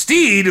 But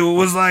Steed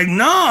was like,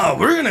 no,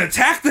 we're going to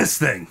attack this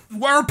thing.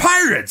 We're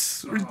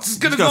pirates. We're just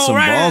going to go got some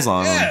right balls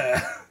on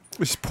him.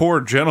 This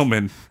poor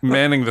gentleman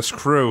manning this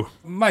crew.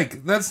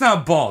 Mike, that's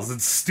not balls.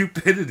 It's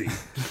stupidity.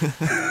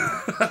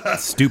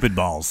 Stupid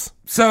balls.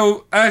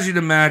 So, as you'd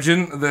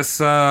imagine, this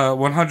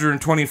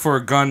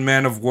 124-gun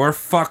man of war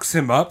fucks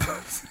him up.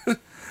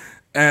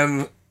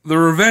 And the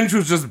Revenge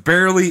was just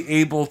barely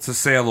able to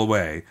sail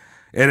away.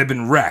 It had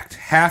been wrecked.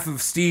 Half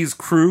of Steed's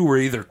crew were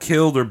either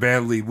killed or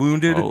badly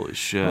wounded. Holy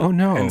shit. Oh,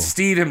 no. And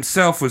Steed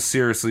himself was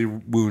seriously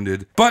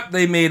wounded. But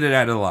they made it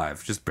out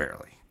alive, just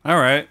barely. All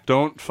right,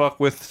 don't fuck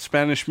with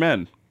Spanish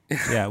men.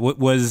 Yeah,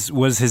 was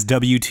his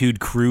W-2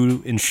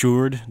 crew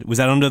insured? Was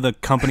that under the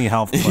company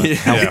health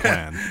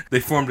plan?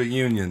 They formed a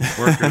union,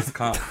 workers'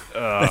 comp.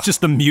 That's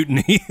just a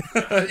mutiny.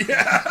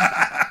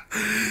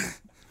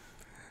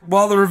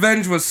 While the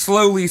Revenge was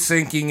slowly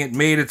sinking, it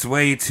made its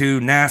way to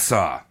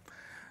Nassau.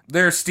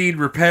 There, Steed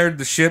repaired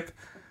the ship.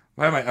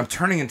 Why am I'm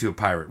turning into a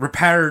pirate.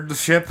 Repaired the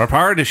ship.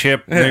 Repaired the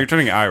ship. No, you're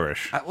turning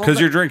Irish because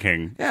you're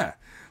drinking. Yeah.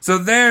 So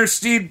there,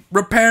 Steed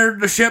repaired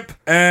the ship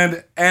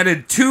and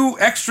added 2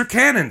 extra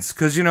cannons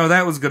because, you know,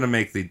 that was going to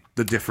make the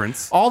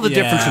difference. All the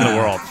difference in the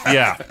world.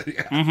 Yeah.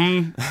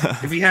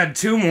 If he had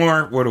 2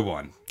 more, would have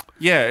won.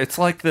 Yeah, it's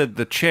like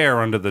the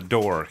chair under the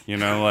door, you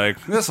know,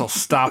 like, this'll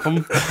stop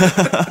him.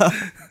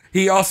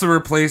 He also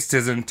replaced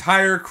his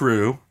entire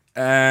crew,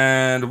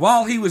 and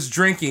while he was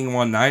drinking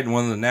one night in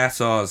one of the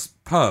Nassau's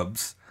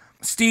pubs,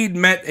 Steed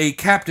met a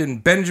Captain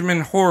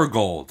Benjamin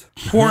Horgold.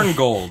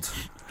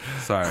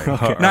 Sorry.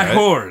 Not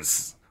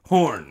whores.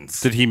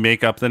 Horns. Did he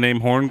make up the name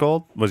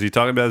Horngold? Was he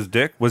talking about his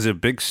dick? Was it a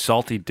big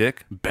salty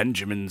dick?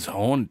 Benjamin's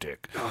horn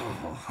dick.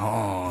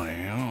 Oh,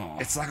 yeah.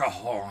 It's like a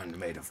horn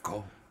made of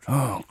gold.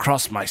 Oh,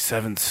 cross my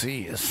 7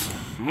 seas.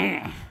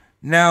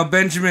 Now,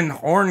 Benjamin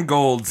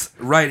Horngold's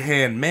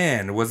right-hand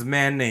man was a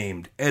man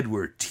named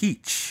Edward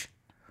Teach.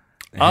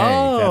 Hey,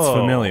 that's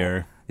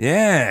familiar.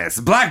 Yes,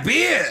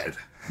 Blackbeard.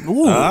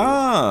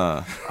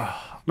 Ooh.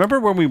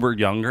 Remember when we were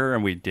younger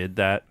and we did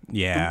that?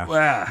 Yeah.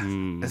 Wow.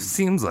 It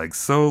seems like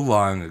so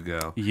long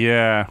ago.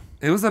 Yeah.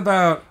 It was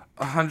about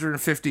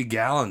 150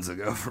 gallons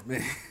ago for me.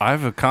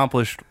 I've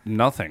accomplished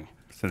nothing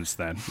since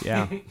then.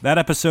 Yeah. That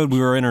episode, we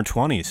were in our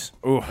 20s.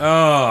 Oh,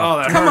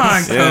 come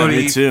on, Yeah, Cody.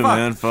 me too, Fuck.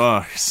 man.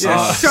 Fuck.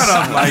 Yeah, shut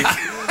up, Mike.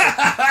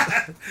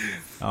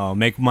 Oh,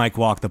 make Mike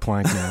walk the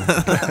plank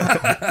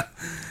now.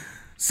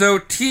 So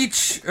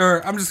Teach,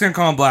 or I'm just going to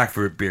call him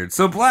Blackbeard.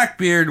 So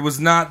Blackbeard was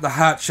not the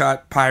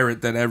hotshot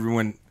pirate that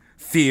everyone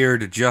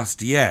feared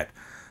just yet,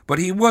 but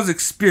he was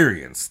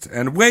experienced,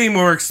 and way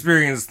more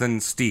experienced than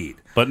Steed.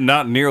 But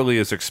not nearly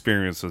as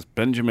experienced as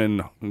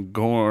Benjamin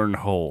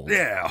Gornhold.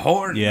 Yeah,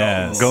 Horngold.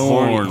 Yes.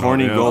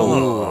 Horny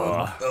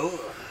gold.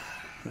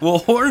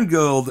 Well,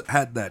 Horngold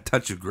had that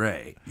touch of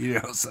gray, you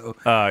know, so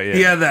Yeah.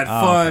 he had that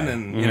fun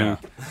and, you know.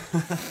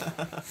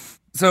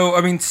 So,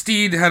 I mean,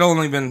 Steed had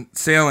only been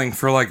sailing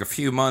for like a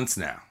few months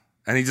now,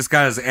 and he just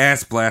got his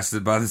ass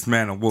blasted by this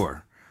man of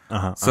war.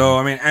 So,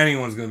 I mean,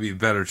 anyone's going to be a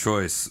better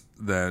choice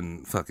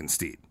than fucking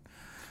Steed.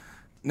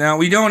 Now,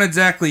 we don't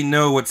exactly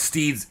know what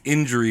Steed's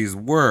injuries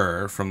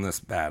were from this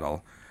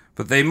battle,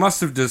 but they must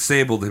have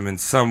disabled him in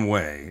some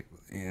way.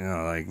 You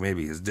know, like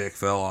maybe his dick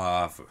fell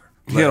off. Or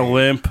He had a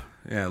limp,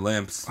 Yeah,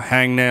 limps.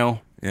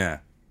 hangnail. Yeah.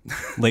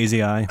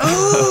 Lazy eye.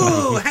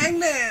 Ooh,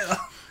 hangnail!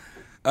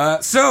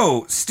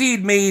 So,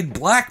 Steed made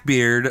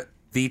Blackbeard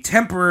the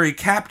temporary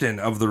captain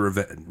of the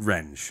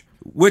Revenge,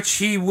 which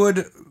he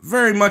would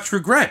very much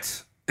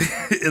regret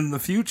in the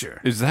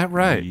future. Is that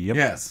right? Yep.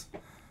 Yes.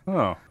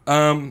 Oh.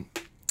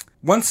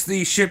 Once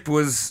the ship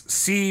was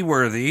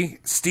seaworthy,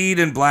 Steed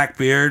and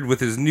Blackbeard, with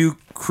his new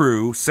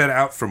crew, set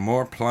out for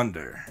more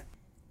plunder.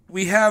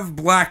 We have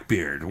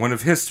Blackbeard, one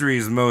of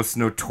history's most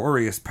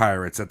notorious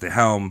pirates, at the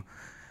helm,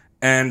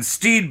 and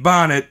Steed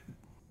Bonnet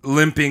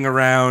limping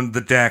around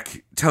the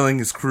deck, telling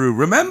his crew,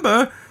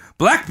 "Remember,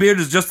 Blackbeard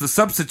is just the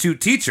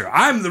substitute teacher.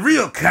 I'm the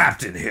real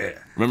captain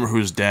here." Remember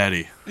who's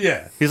daddy.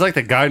 Yeah. He's like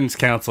the guidance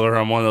counselor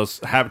on one of those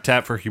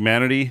Habitat for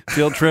Humanity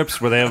field trips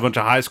where they have a bunch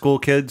of high school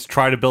kids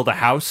try to build a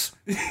house.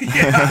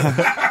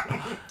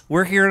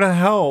 We're here to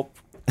help.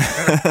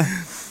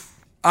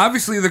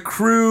 obviously the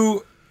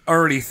crew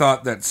already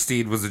thought that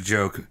Steed was a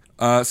joke.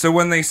 So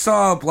when they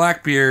saw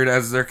Blackbeard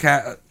as their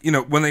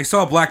when they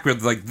saw Blackbeard,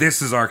 they're like,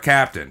 this is our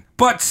captain.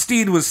 But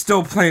Steed was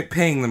still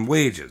paying them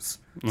wages.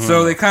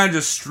 So they kind of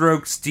just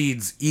stroked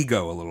Steed's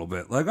ego a little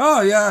bit. Like,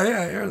 oh,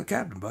 yeah, you're the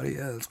captain, buddy.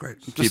 Yeah, that's great.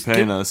 Keep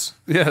paying us.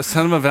 Yeah,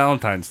 send him a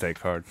Valentine's Day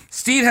card.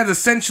 Steed had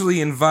essentially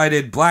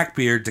invited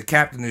Blackbeard to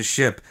captain his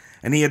ship,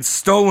 and he had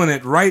stolen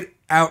it right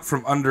out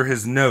from under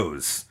his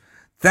nose.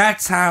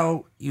 That's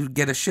how you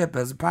get a ship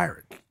as a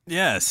pirate.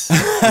 Yes.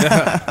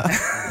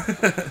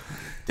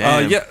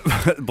 Yeah,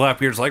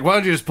 Blackbeard's like, why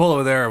don't you just pull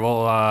over there?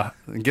 We'll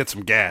get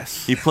some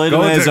gas. He played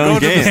away his own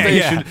game. To the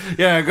station.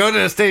 Yeah, go to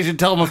the station,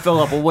 tell them to fill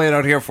up. We'll wait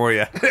out here for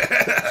you.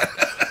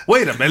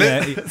 Wait a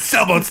minute.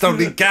 Sailboats don't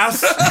need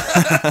gas.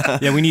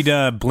 Yeah, we need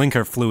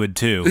blinker fluid,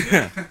 too.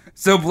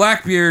 So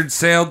Blackbeard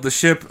sailed the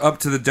ship up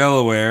to the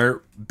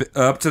Delaware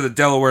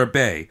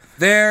Bay.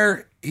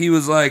 There, he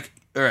was like,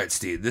 all right,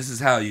 Steed, this is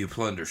how you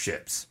plunder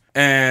ships.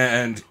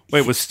 And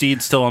wait, was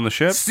Steed still on the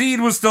ship? Steed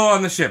was still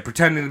on the ship,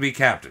 pretending to be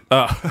captain.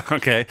 Oh,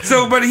 okay.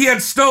 So, but he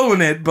had stolen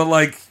it, but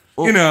like,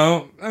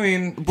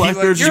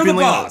 Blackbeard's just being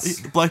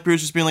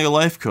Blackbeard's just being like a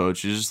life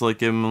coach. He's just like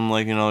giving him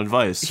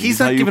advice. He's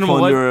not how giving him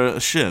a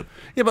ship.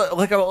 Yeah, but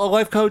like a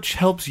life coach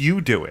helps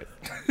you do it.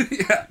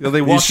 Yeah,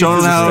 they walk he's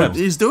showing how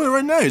he's doing it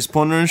right now. He's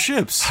plundering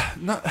ships.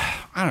 I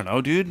don't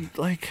know, dude.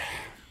 Like,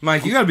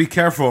 Mike, you gotta be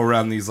careful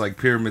around these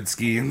pyramid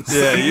schemes.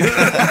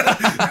 Yeah,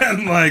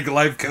 and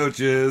life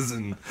coaches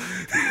and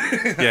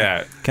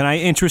yeah. Can I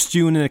interest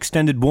you in an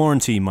extended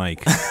warranty,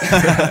 Mike?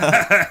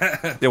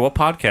 Yeah, what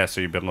podcast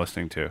have you been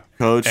listening to?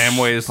 Coach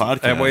Amway's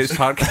podcast.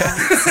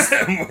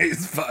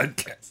 Amway's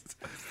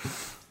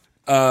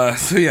podcast.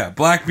 So yeah,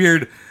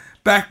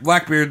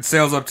 Blackbeard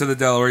sails up to the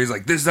Delaware. He's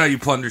like, this is how you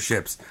plunder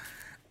ships.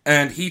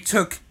 And he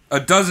took a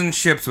dozen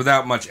ships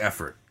without much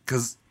effort.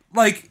 Because,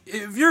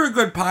 if you're a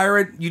good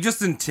pirate, you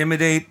just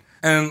intimidate.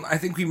 And I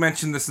think we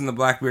mentioned this in the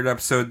Blackbeard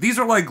episode. These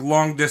are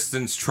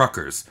long-distance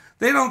truckers.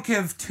 They don't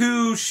give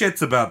two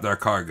shits about their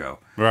cargo.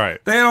 Right.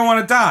 They don't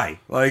want to die.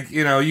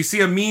 You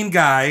see a mean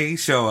guy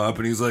show up,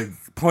 and he's,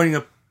 pointing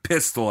a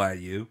pistol at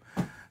you.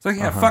 It's like,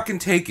 fucking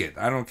take it.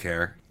 I don't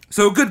care.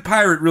 So a good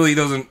pirate really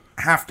doesn't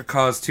have to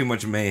cause too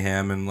much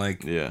mayhem, and,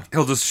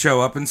 he'll just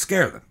show up and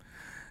scare them.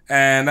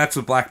 And that's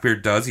what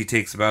Blackbeard does. He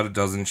takes about a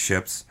dozen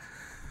ships.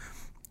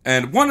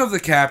 And one of the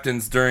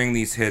captains during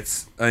these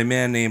hits, a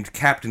man named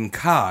Captain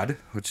Cod,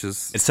 which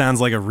is... It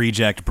sounds like a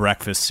reject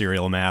breakfast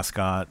cereal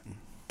mascot.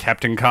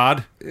 Captain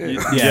Cod?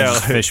 Yeah,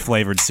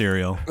 fish-flavored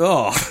cereal.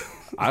 Oh,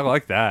 I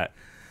like that.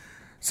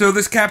 So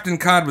this Captain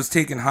Cod was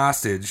taken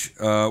hostage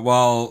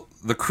while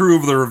the crew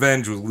of the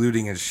Revenge was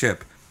looting his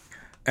ship.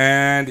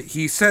 And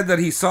he said that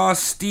he saw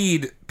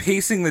Steed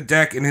pacing the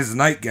deck in his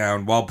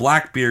nightgown while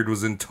Blackbeard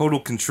was in total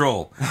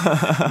control.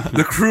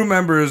 The crew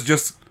members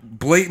just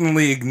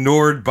blatantly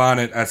ignored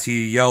Bonnet as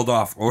he yelled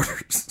off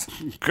orders.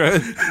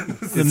 Good.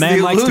 The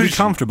man likes to be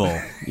comfortable.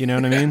 You know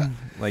what I mean?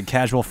 Like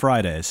casual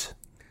Fridays.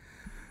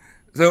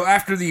 So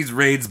after these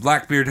raids,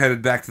 Blackbeard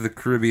headed back to the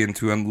Caribbean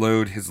to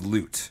unload his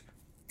loot.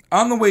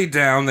 On the way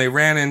down, they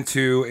ran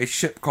into a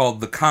ship called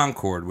the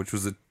Concorde, which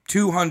was a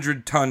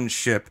 200-ton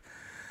ship.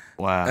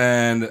 Wow.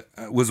 And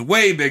was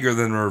way bigger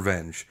than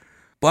Revenge.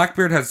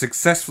 Blackbeard had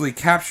successfully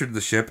captured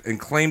the ship and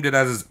claimed it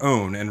as his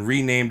own and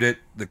renamed it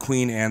the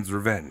Queen Anne's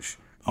Revenge.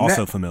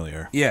 Also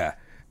familiar. Yeah.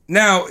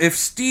 Now, if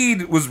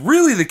Steed was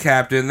really the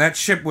captain, that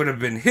ship would have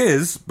been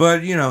his,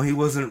 but, he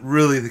wasn't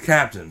really the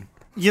captain.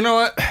 You know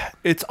what?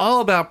 It's all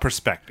about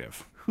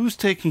perspective. Who's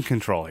taking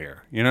control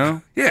here,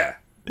 Yeah.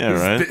 Yeah,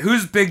 right.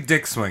 Who's big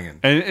dick swinging?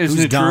 And isn't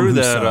it true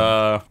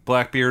that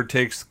Blackbeard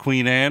takes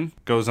Queen Anne,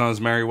 goes on his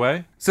merry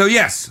way? So,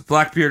 yes,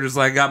 Blackbeard is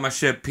like, got my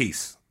ship,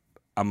 peace.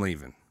 I'm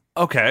leaving.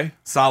 Okay.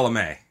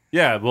 Salome.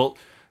 Yeah, well,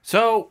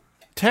 so,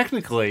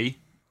 technically,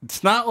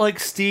 it's not like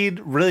Steed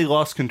really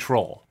lost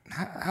control.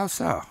 How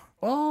so?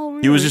 Well,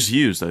 he was just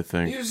used, I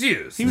think. He was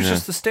used. He was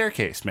just the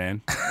staircase,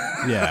 man.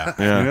 Yeah.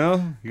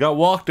 Yeah. He got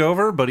walked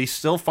over, but he's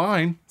still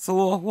fine. It's a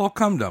little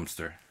cum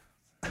dumpster.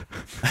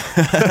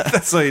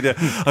 That's what he did.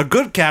 A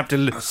good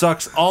captain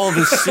sucks all of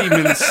his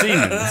semen's.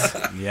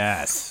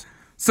 Yes.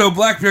 So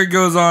Blackbeard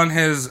goes on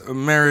his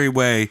merry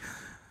way.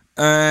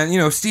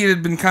 And, Steed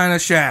had been kind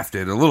of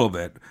shafted a little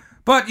bit.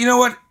 But you know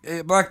what?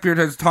 Blackbeard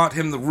has taught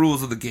him the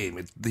rules of the game.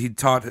 He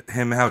taught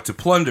him how to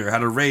plunder, how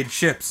to raid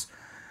ships,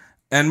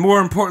 and more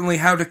importantly,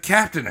 how to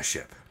captain a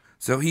ship.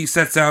 So he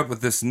sets out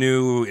with this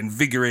new,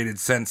 invigorated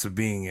sense of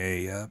being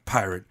a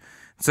pirate.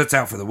 Sets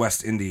out for the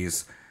West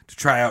Indies to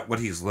try out what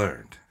he's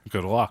learned.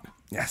 Good luck.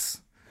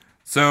 Yes.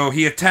 So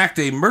he attacked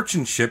a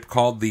merchant ship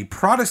called the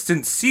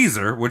Protestant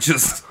Caesar, which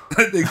is,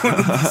 I think, one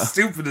of the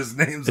stupidest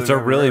names It's I've a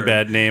ever really heard.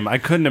 bad name. I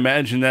couldn't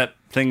imagine that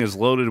thing is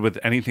loaded with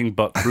anything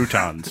but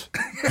croutons.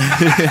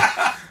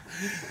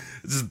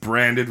 It's just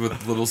branded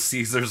with little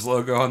Caesar's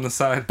logo on the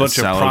side. Bunch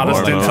of Salad bar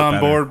Protestants logo. on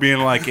board being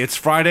like, it's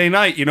Friday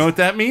night. You know what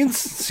that means?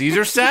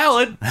 Caesar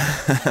salad.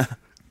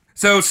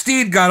 So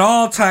Steed got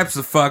all types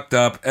of fucked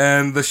up,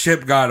 and the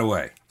ship got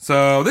away.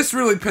 So this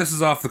really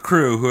pisses off the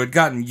crew, who had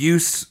gotten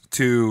used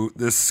to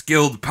this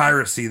skilled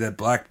piracy that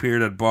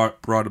Blackbeard had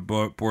brought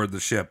aboard the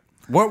ship.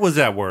 What was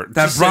that word?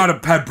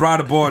 Had brought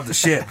aboard the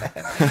ship.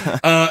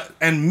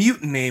 And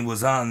mutiny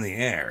was on the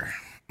air.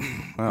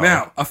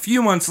 Now, a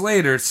few months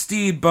later,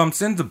 Steed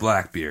bumps into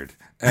Blackbeard.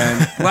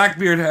 And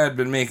Blackbeard had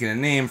been making a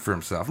name for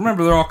himself.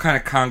 Remember, they're all kind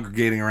of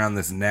congregating around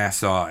this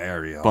Nassau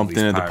area. Bumped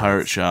in at the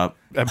pirate shop.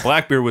 And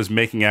Blackbeard was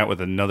making out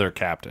with another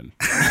captain.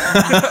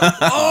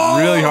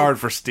 Really hard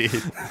for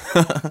Steed.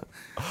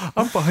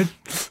 I'm fine.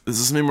 Does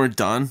this mean we're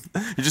done?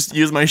 You just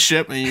use my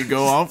ship and you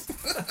go off?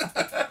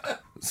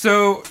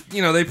 So,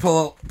 they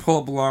pull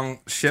up along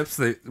ships,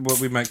 what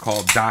we might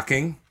call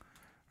docking.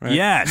 Right?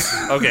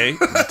 Yes. Okay.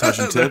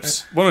 Touching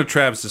tips. One of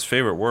Travis's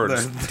favorite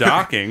words,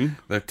 docking.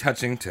 They're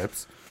touching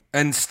tips.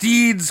 And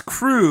Steed's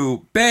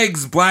crew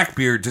begs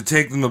Blackbeard to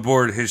take them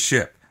aboard his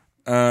ship.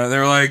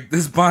 They're like,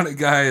 this Bonnet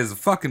guy is a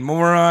fucking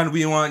moron.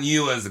 We want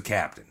you as a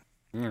captain.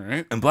 All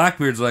right. And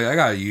Blackbeard's like, I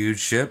got a huge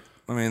ship.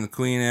 I mean, the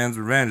Queen Anne's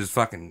Revenge is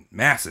fucking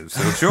massive,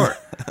 so sure.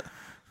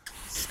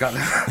 It's got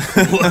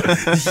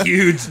a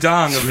huge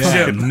dong of a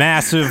ship.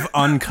 Massive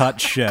uncut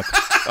ship.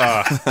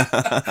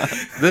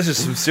 This is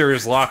some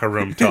serious locker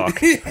room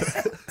talk.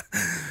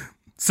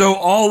 So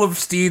all of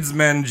Steed's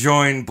men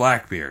join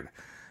Blackbeard.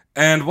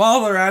 And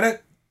while they're at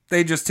it,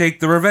 they just take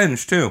the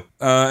Revenge, too.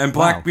 And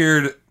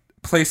Blackbeard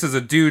places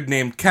a dude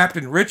named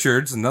Captain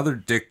Richards, another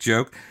dick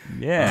joke,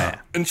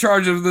 in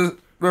charge of the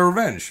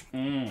Revenge.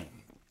 I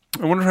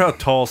wonder how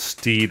tall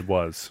Steed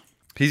was.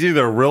 He's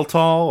either real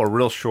tall or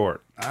real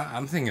short.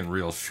 I'm thinking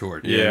real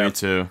short. Yeah, me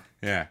too.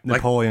 Yeah.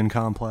 Napoleon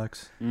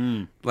complex.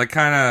 Like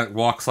kind of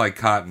walks like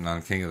cotton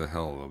on King of the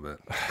Hill a little bit.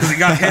 Because he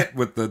got hit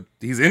with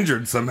he's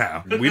injured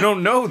somehow. We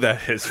don't know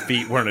that his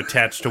feet weren't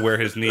attached to where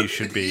his knees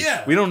should be.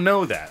 Yeah. We don't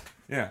know that.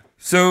 Yeah.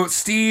 So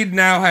Steed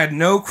now had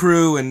no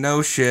crew and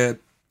no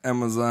ship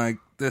and was like,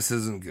 this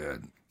isn't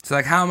good. It's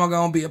like, how am I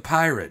going to be a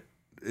pirate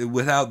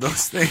without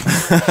those things?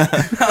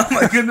 How am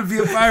I going to be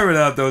a pirate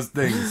without those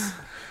things?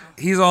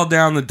 He's all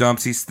down the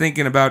dumps. He's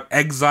thinking about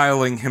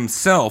exiling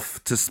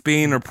himself to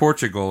Spain or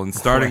Portugal and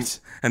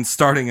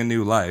starting a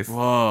new life.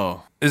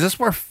 Whoa. Is this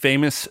where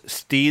famous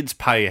Steed's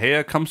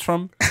paella comes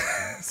from?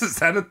 Is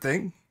that a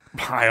thing?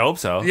 I hope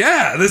so.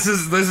 Yeah, this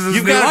is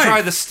You've got to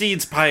try the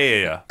Steed's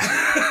paella.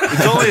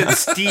 It's only at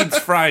Steed's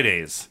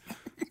Fridays.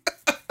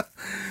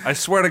 I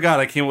swear to God,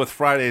 I came with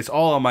Fridays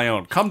all on my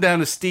own. Come down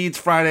to Steed's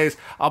Fridays.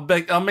 I'll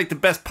make the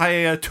best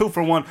paella, 2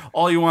 for 1,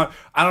 all you want.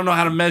 I don't know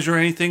how to measure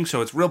anything,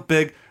 so it's real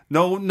big.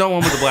 No one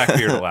with a black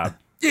beard allowed.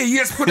 Yeah, you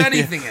just put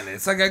anything in it.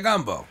 It's like a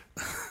gumbo.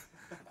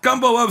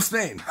 Gumbo of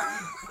Spain.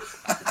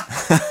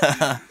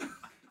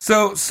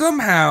 So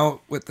somehow,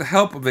 with the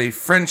help of a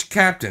French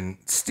captain,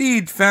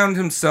 Steed found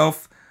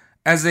himself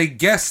as a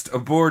guest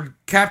aboard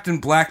Captain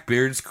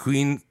Blackbeard's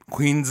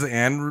Queen's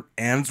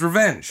Anne's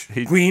Revenge.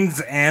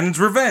 Queen's Anne's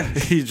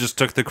Revenge. He just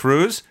took the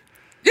cruise?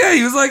 Yeah,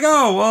 he was like,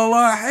 oh,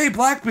 well, hey,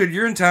 Blackbeard,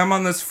 you're in town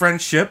on this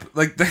French ship.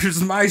 Like,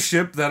 there's my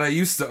ship that I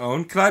used to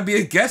own. Can I be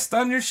a guest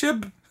on your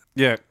ship?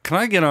 Yeah, can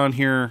I get on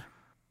here?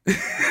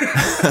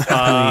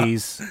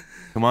 Please.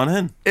 Come on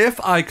in.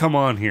 If I come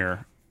on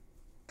here,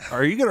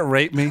 are you going to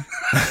rape me?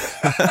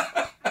 It's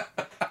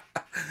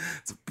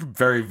a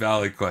very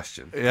valid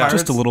question. Yeah.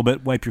 Just a little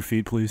bit. Wipe your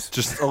feet, please.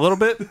 Just a little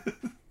bit?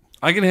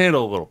 I can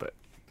handle a little bit.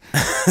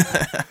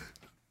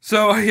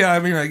 So, yeah, I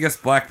mean, I guess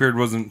Blackbeard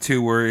wasn't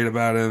too worried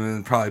about him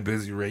and probably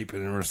busy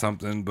raping him or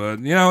something. But,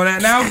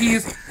 now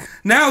he's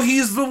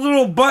the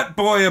little butt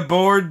boy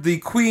aboard the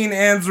Queen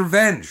Anne's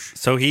Revenge.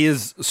 So he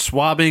is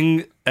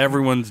swabbing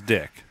everyone's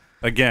dick.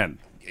 Again.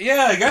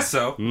 Yeah, I guess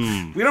so.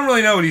 We don't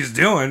really know what he's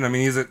doing. I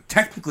mean, he's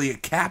technically a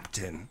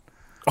captain.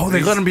 Oh,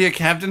 they let him be a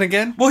captain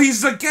again? Well,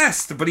 he's a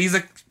guest, but he's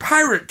a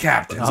pirate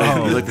captain. So he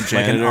could be like the Like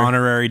an janitor.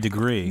 honorary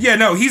degree. Yeah,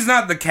 no, he's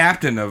not the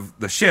captain of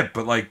the ship,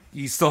 but,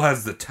 he still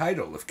has the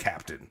title of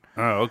captain.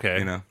 Oh,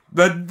 okay.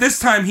 But this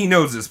time he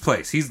knows his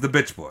place. He's the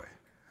bitch boy.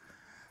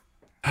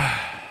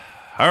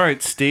 All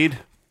right, Steed.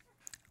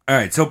 All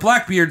right, so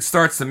Blackbeard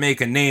starts to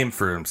make a name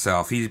for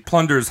himself. He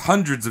plunders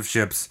hundreds of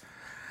ships,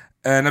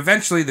 and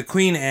eventually the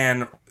Queen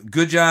Anne,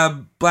 good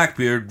job,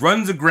 Blackbeard,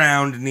 runs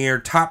aground near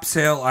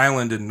Topsail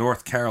Island in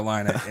North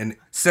Carolina in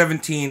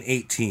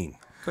 1718.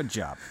 Good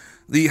job.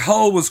 The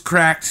hull was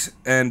cracked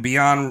and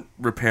beyond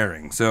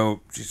repairing,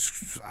 so,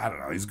 I don't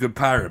know, he's a good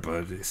pirate,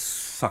 but it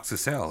sucks to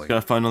sail.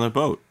 Gotta find another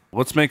boat.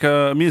 Let's make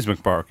a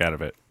amusement park out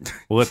of it.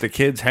 We'll let the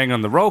kids hang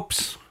on the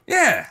ropes.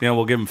 Yeah.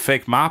 We'll give them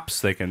fake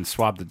mops. They can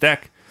swab the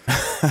deck.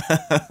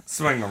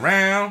 Swing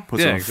around.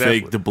 Put Yeah, some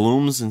exactly. fake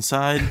doubloons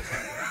inside.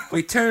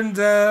 We turned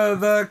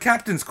the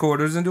captain's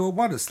quarters into a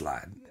water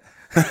slide.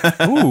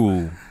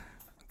 Ooh.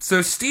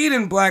 So Steed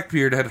and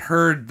Blackbeard had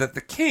heard that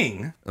the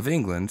King of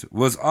England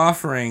was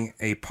offering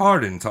a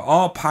pardon to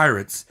all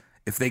pirates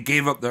if they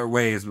gave up their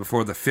ways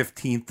before the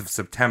 15th of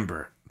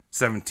September,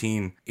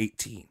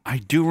 1718. I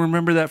do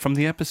remember that from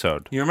the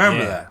episode. You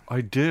remember that?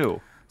 I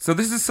do. So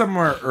this is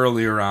somewhere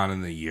earlier on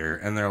in the year,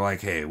 and they're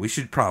like, hey, we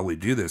should probably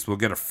do this. We'll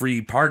get a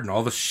free pardon.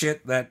 All the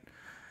shit that,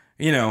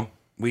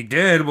 we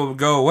did will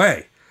go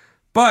away.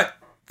 But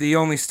the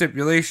only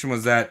stipulation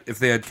was that if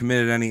they had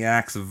committed any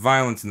acts of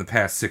violence in the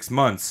past 6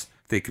 months,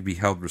 they could be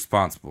held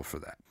responsible for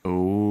that.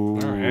 Oh.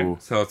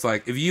 right. So it's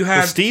like, if you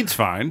Well, had... Steed's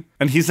fine,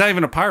 and he's not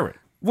even a pirate.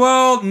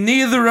 Well,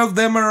 neither of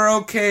them are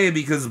okay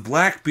because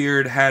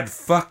Blackbeard had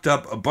fucked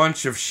up a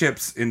bunch of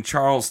ships in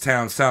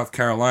Charlestown, South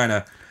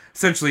Carolina,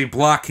 essentially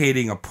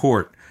blockading a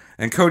port.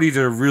 And Cody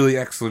did a really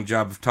excellent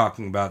job of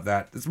talking about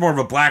that. It's more of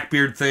a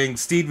Blackbeard thing.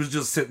 Steed was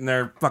just sitting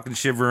there fucking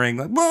shivering,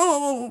 like,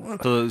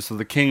 whoa. So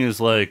the king is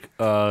like,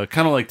 kind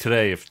of like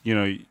today. If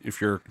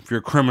you're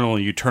a criminal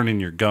and you turn in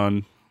your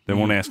gun, they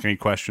won't ask any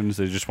questions.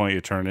 They just want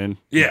you to turn in.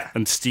 Yeah.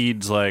 And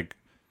Steed's like,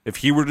 if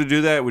he were to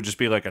do that, it would just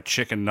be like a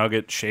chicken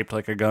nugget shaped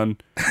like a gun.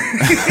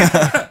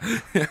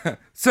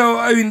 So,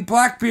 I mean,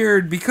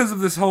 Blackbeard, because of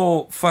this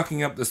whole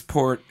fucking up this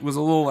port, was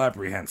a little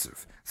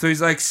apprehensive. So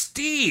he's like,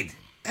 Steed,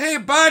 hey,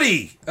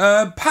 buddy,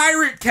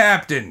 pirate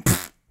captain.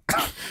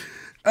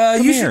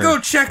 You should go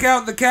check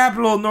out the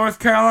capital of North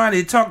Carolina.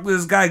 You talk to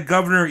this guy,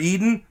 Governor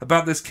Eden,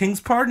 about this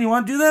king's pardon. You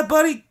want to do that,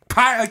 buddy?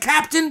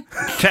 Captain?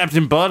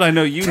 Captain Bud, I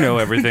know you know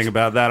everything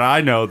about that.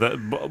 I know that.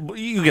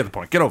 You get the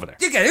point. Get over there.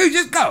 You get it.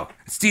 Just go.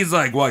 Steve's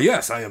like, well,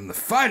 yes, I am the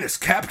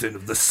finest captain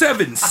of the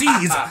 7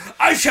 seas.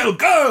 I shall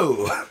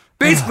go.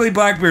 Basically,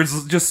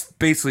 Blackbeard's just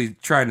basically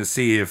trying to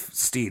see if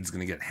Steed's going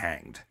to get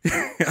hanged.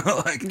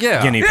 Like,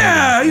 Guinea pig.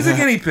 yeah, he's a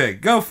guinea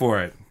pig. Go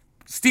for it.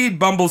 Steed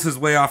bumbles his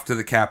way off to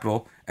the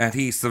capital, and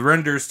he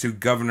surrenders to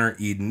Governor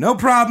Eden. No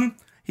problem.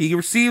 He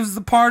receives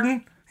the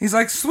pardon. He's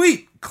like,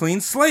 sweet, clean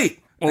slate.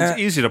 Well, it's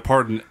easy to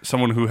pardon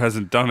someone who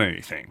hasn't done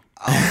anything.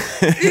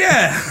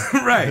 Yeah,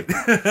 right.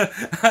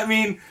 I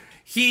mean,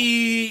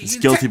 He's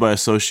guilty by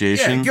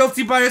association. Yeah,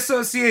 guilty by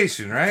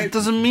association, right? It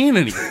doesn't mean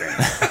anything.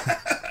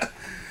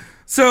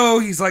 So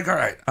he's like, all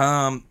right,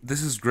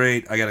 this is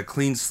great. I got a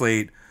clean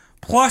slate.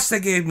 Plus, they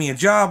gave me a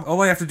job.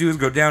 All I have to do is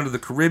go down to the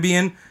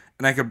Caribbean,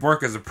 and I could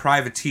work as a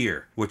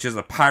privateer, which is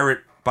a pirate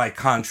by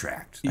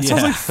contract. That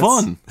sounds like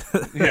fun.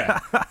 Yeah.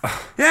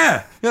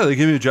 Yeah. Yeah, they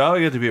give me a job.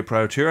 I get to be a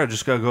privateer. I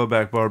just got to go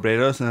back to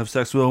Barbados and have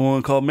sex with a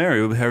woman called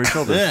Mary with Harry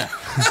Childers.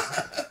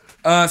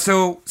 Yeah.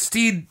 So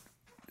Steed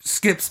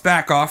skips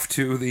back off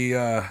to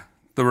the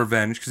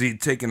Revenge because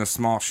he'd taken a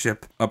small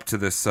ship up to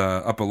this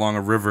up along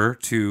a river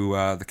to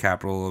the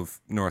capital of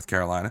North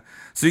Carolina.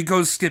 So he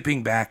goes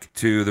skipping back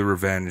to the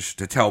Revenge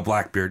to tell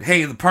Blackbeard,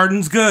 "Hey, the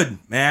pardon's good,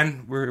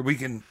 man. We're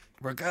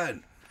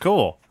good."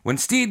 Cool. When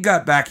Steed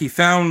got back, he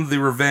found the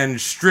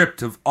Revenge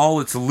stripped of all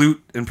its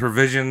loot and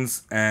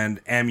provisions and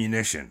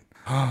ammunition.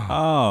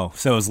 Oh,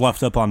 so it was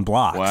left up on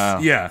blocks. Wow.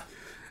 Yeah.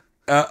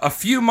 A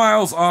few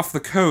miles off the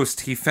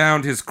coast, he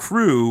found his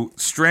crew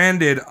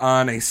stranded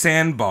on a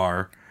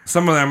sandbar.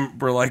 Some of them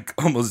were like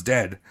almost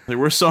dead. Like,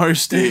 we're sorry,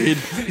 Steed.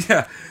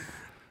 Yeah.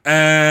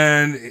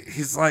 And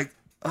he's like,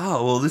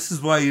 oh, well, this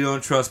is why you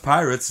don't trust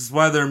pirates. This is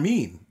why they're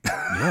mean.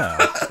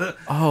 Yeah.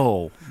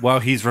 Oh, well,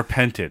 he's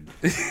repented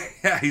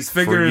Yeah, he's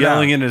for figured it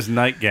yelling out. in his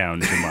nightgown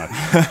too much.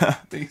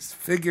 He's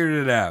figured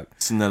it out.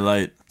 It's in the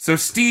light. So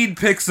Steed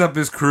picks up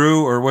his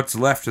crew, or what's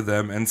left of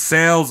them, and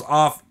sails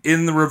off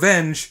in the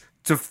Revenge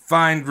to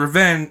find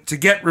revenge, to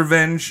get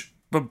revenge,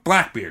 but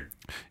Blackbeard.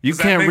 You Does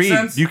that can't make read.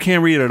 sense? You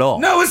can't read at all.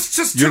 No, it's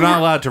just You're two not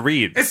allowed to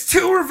read. It's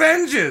 2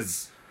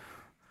 revenges.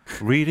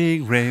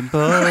 Reading Rainbow.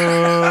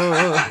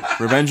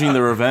 Revenging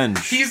the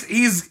Revenge.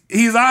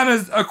 He's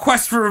on a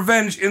quest for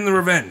revenge in the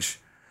Revenge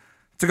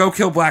to go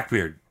kill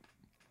Blackbeard.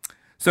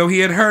 So he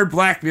had heard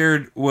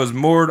Blackbeard was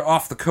moored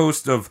off the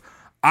coast of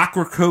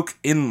Ocracoke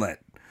Inlet,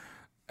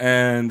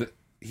 and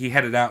he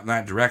headed out in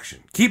that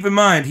direction. Keep in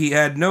mind, he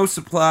had no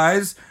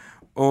supplies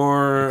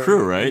or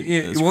Crew, right?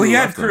 Yeah, His well, he crew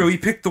had left crew. him. He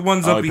picked the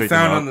ones Oh, up he he picked them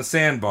found up. on the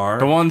sandbar.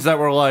 The ones that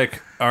were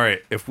like, all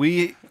right, if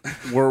we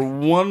were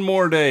one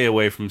more day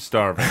away from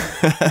starving,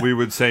 we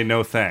would say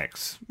no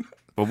thanks.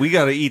 But we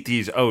got to eat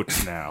these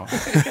oats now.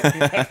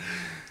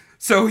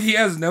 So he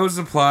has no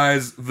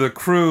supplies. The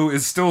crew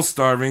is still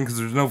starving because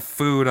there's no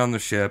food on the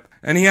ship.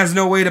 And he has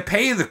no way to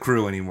pay the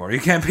crew anymore. He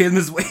can't pay them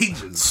his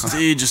wages.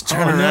 Steed, just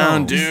turn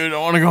around, dude. I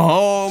want to go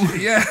home.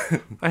 Yeah.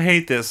 I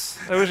hate this.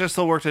 I wish I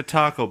still worked at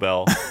Taco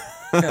Bell.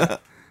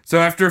 So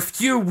after a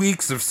few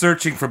weeks of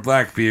searching for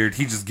Blackbeard,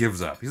 he just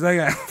gives up. He's like,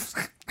 I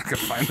can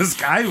find this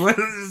guy. What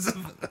is this?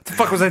 What the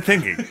fuck was I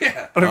thinking?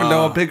 I don't even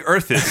know how big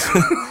Earth is.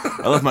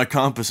 I left my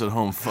compass at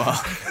home.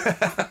 Fuck.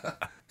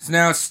 So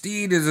now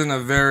Steed is in a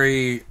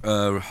very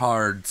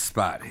hard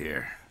spot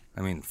here.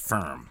 I mean,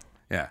 firm.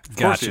 Yeah.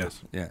 Gotcha.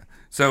 Yeah.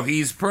 So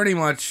he's pretty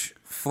much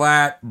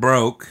flat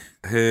broke.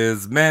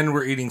 His men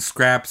were eating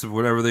scraps of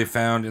whatever they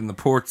found in the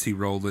ports he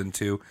rolled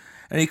into.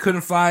 And he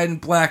couldn't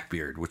find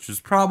Blackbeard, which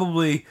was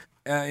probably,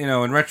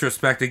 in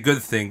retrospect, a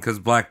good thing because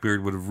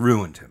Blackbeard would have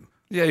ruined him.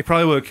 Yeah, he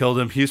probably would have killed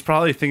him. He was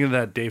probably thinking of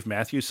that Dave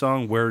Matthews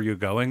song, Where Are You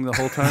Going, the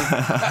whole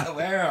time.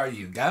 Where are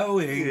you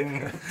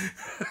going?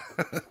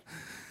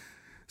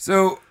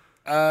 So,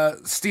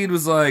 Steed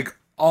was like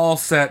all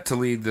set to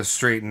lead this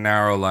straight and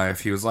narrow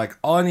life. He was like,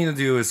 all I need to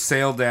do is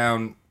sail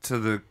down to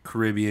the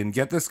Caribbean,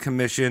 get this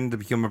commission to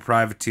become a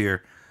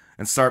privateer,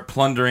 and start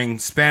plundering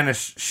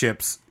Spanish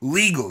ships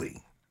legally.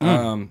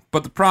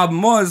 But the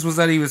problem was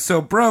that he was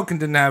so broke and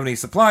didn't have any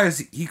supplies,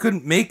 he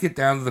couldn't make it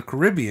down to the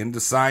Caribbean to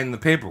sign the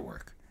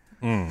paperwork.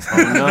 Oh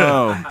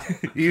no.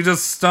 He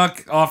just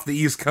stuck off the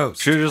East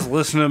Coast. Should just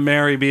listen to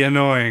Mary be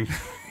annoying.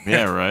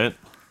 Yeah, right.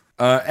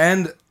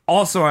 And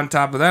also on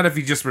top of that, if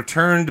he just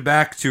returned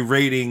back to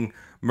raiding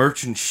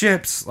merchant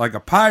ships like a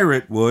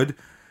pirate would,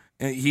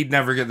 he'd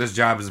never get this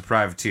job as a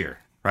privateer,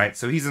 right?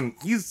 So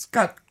he's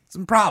got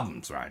some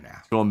problems right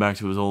now. Going back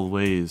to his old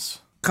ways.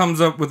 Comes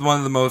up with one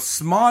of the most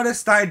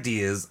smartest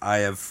ideas I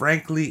have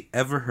frankly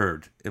ever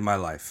heard in my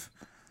life.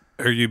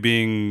 Are you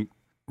being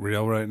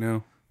real right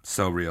now?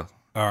 So real.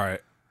 All right.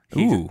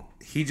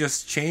 He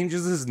just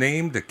changes his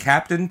name to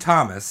Captain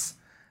Thomas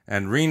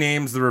and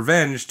renames the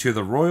Revenge to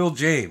the Royal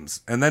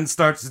James and then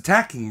starts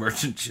attacking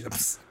merchant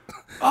ships.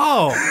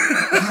 Oh.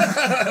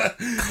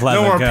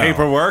 Clever No more go.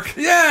 paperwork.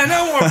 Yeah,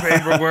 no more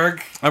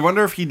paperwork. I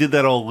wonder if he did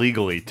that all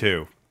legally,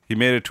 too. He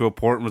made it to a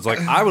port and was like,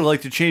 I would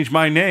like to change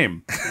my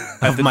name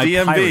at the My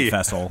pirate DMV.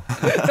 vessel.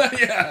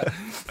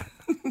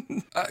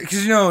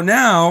 Because,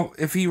 now,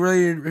 if he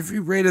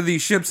rated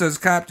these ships as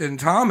Captain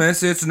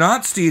Thomas, it's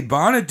not Stede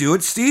Bonnet, do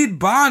it. Stede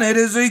Bonnet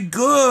is a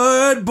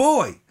good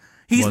boy.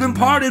 He's been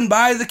pardoned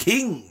by the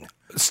king.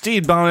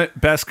 Stede Bonnet,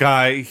 best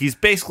guy. He's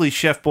basically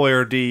Chef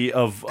Boyardee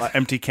of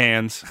empty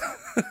cans.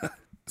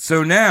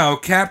 So now,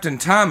 Captain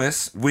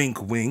Thomas,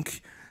 wink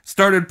wink,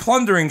 started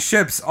plundering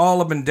ships all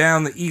up and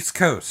down the East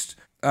Coast.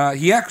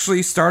 He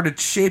actually started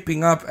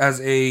shaping up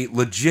as a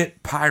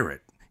legit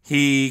pirate.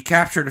 He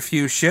captured a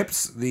few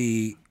ships,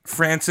 the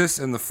Francis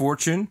and the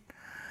Fortune,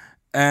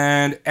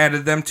 and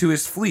added them to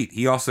his fleet.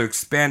 He also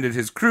expanded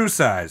his crew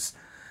size,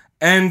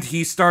 and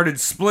he started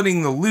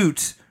splitting the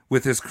loot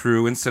with his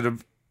crew instead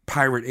of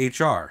pirate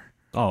HR.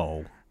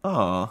 Oh.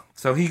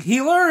 So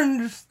he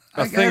learned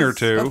A thing or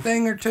two. A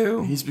thing or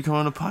two. He's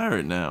becoming a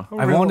pirate now.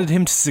 I wanted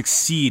him to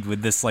succeed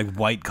with this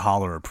white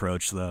collar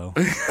approach, though.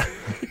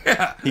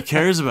 He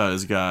cares about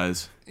his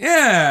guys.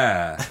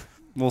 Yeah.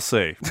 We'll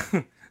see.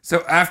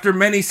 So after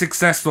many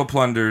successful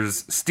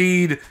plunders,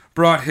 Stede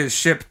brought his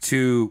ship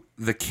to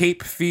the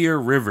Cape Fear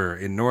River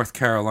in North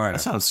Carolina.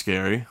 That sounds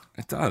scary.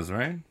 It does,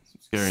 right?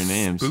 Scary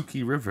names.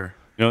 Spooky river.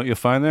 You know what you'll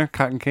find there?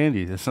 Cotton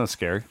candy. That's not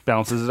scary.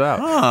 Balances it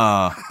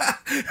out.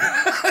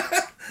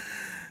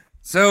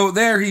 So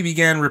there he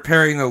began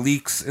repairing the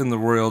leaks in the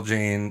Royal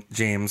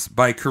James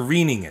by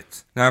careening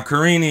it. Now,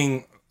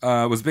 careening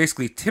was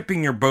basically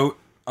tipping your boat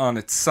on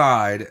its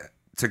side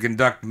to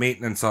conduct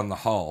maintenance on the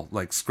hull,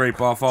 like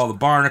scrape off all the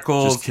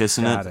barnacles. Just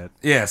kissing it.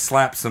 Yeah,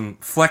 slap some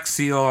Flex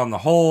Seal on the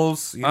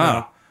holes. You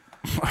know.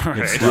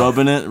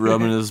 Rubbing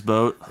his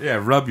boat.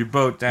 Yeah, rub your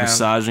boat down.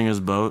 Massaging his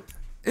boat.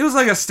 It was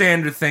like a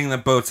standard thing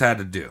that boats had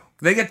to do.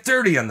 They get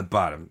dirty on the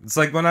bottom. It's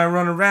like when I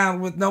run around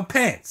with no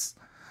pants.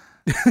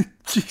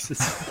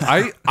 Jesus.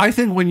 I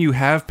think when you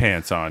have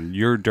pants on,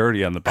 you're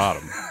dirty on the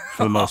bottom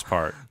for the most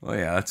part. Well,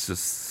 yeah, that's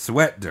just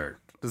sweat dirt.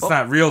 It's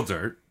not real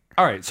dirt.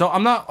 All right, so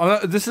I'm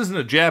not. This isn't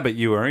a jab at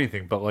you or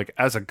anything, but like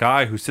as a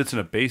guy who sits in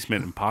a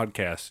basement and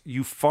podcasts,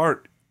 you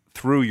fart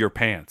through your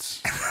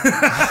pants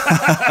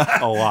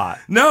a lot.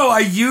 No, I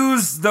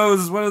use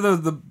those. What are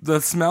the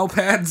smell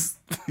pads?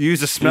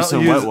 Use a smell. Use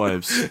some wet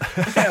wipes.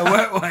 Yeah,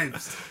 wet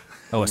wipes.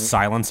 Oh, a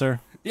silencer?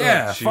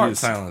 Yeah, fart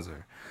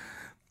silencer.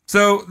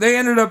 So they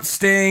ended up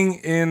staying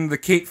in the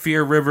Cape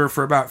Fear River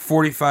for about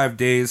 45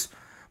 days,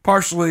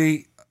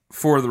 partially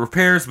for the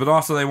repairs, but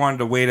also they wanted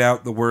to wait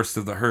out the worst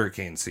of the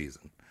hurricane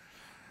season.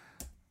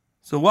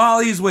 So while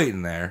he's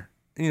waiting there,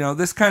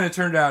 this kind of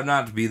turned out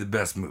not to be the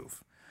best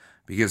move,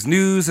 because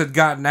news had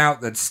gotten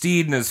out that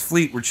Stede and his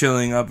fleet were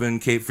chilling up in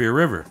Cape Fear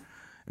River,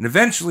 and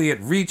eventually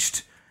it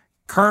reached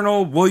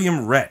Colonel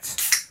William Rhett,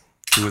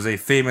 who was a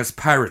famous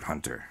pirate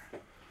hunter.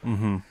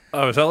 Mm-hmm.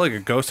 Oh, is that like a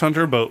ghost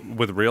hunter, but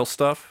with real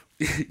stuff?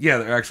 Yeah,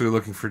 they're actually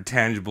looking for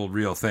tangible,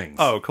 real things.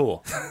 Oh,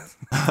 cool.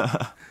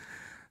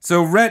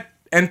 So Rhett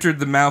entered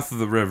the mouth of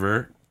the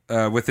river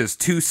with his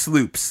two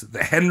sloops,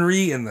 the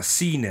Henry and the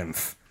Sea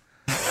Nymph.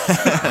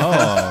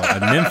 Oh,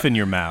 a nymph in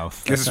your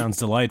mouth. That sounds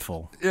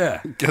delightful.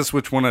 Yeah. Guess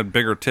which one had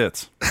bigger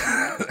tits?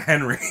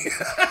 Henry.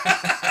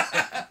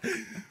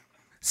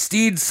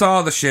 Stede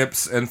saw the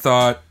ships and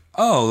thought,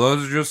 oh,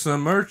 those are just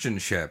some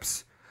merchant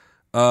ships.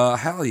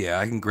 Hell yeah,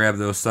 I can grab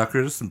those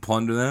suckers and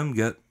plunder them,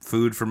 get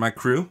food for my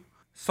crew.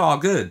 It's all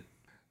good.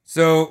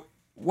 So,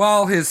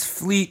 while his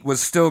fleet was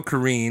still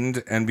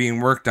careened and being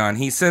worked on,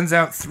 he sends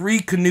out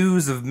 3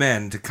 canoes of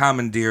men to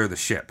commandeer the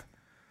ship.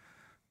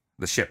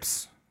 The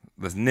ships.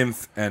 The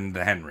Nymph and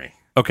the Henry.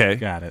 Okay.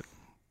 Got it.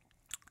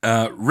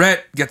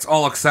 Rhett gets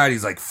all excited.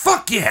 He's like,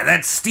 fuck yeah,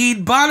 that's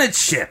Stede Bonnet's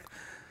ship.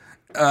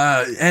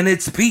 And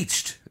it's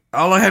beached.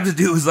 All I have to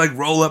do is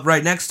roll up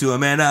right next to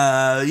him and,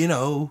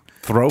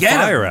 Throw get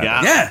fire him. at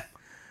him. Yeah.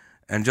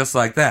 And just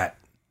like that,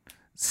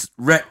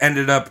 Rhett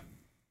ended up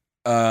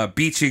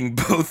beaching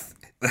both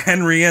the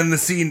Henry and the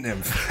Sea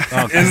Nymph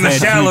in the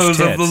shallows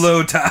of the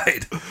low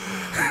tide.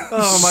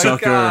 Oh my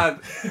Sucker. God.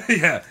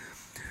 Yeah.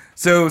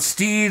 So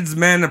Stede's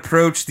men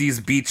approach these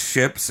beach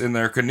ships in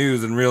their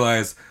canoes and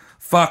realize,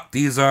 fuck,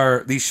 these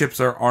ships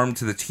are armed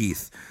to the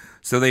teeth.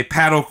 So they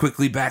paddle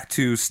quickly back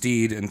to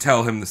Steed and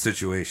tell him the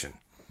situation.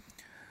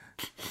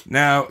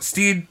 Now,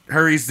 Steed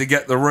hurries to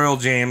get the Royal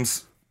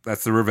James,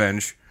 that's the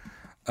Revenge,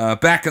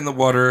 back in the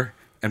water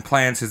and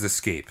plans his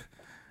escape.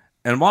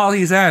 And while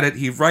he's at it,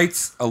 he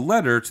writes a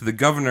letter to the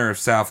governor of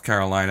South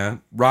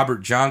Carolina,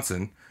 Robert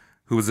Johnson,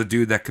 who was a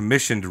dude that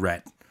commissioned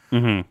Rhett.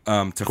 Great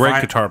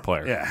guitar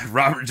player. Yeah,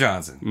 Robert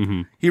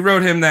Johnson. He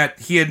wrote him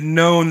that he had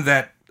known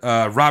that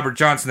Robert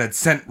Johnson had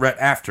sent Rhett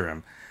after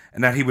him,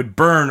 and that he would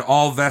burn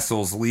all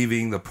vessels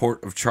leaving the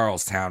port of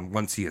Charlestown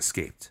once he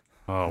escaped.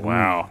 Oh,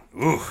 wow.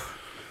 Ooh.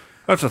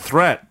 That's a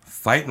threat.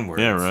 Fighting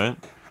words. Yeah, right.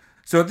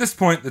 So at this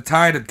point, the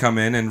tide had come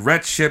in, and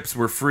Rhett's ships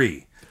were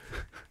free.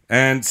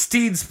 And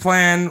Steed's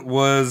plan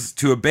was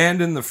to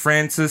abandon the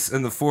Francis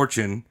and the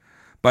Fortune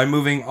by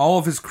moving all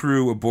of his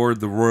crew aboard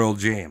the Royal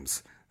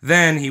James.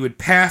 Then he would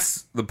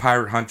pass the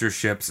pirate hunter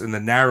ships in the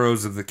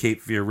narrows of the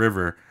Cape Fear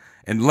River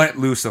and let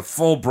loose a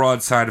full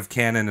broadside of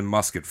cannon and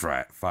musket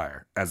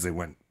fire as they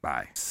went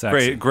by.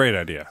 Sexy. Great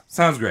idea.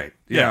 Sounds great.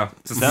 Yeah.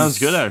 Sounds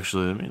good,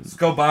 actually. I mean, Just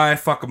go by,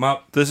 fuck them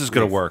up. This is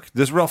going to work.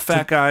 This real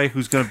fat guy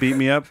who's going to beat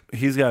me up,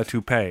 he's got a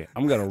toupee.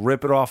 I'm going to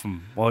rip it off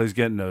him while he's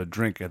getting a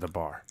drink at the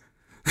bar.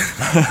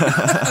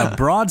 A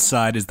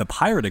broadside is the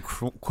pirate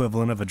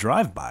equivalent of a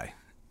drive-by.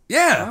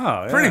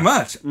 Yeah, pretty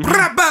much.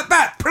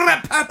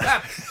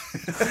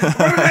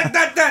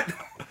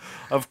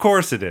 Of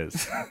course it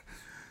is.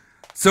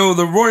 So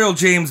the Royal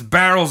James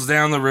barrels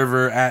down the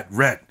river at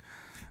Rhett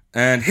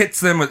and hits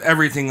them with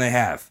everything they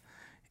have.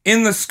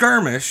 In the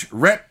skirmish,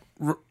 Rhett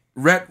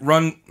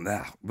runs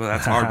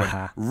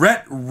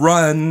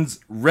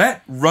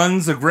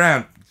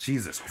aground.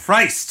 Jesus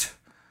Christ.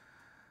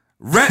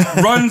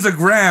 Rhett runs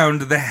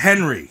aground the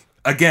Henry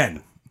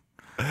again.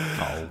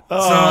 So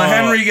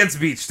Henry gets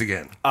beached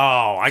again.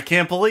 Oh, I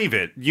can't believe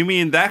it. You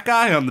mean that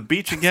guy on the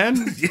beach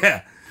again?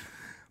 Yeah.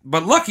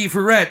 But lucky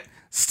for Rhett,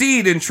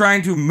 Steed, in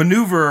trying to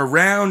maneuver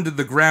around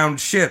the ground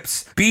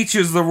ships,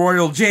 beaches the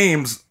Royal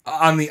James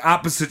on the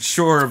opposite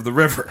shore of the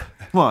river.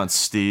 come on,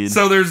 Steed.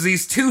 So there's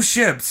these two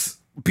ships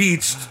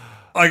beached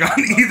like on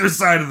either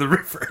side of the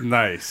river.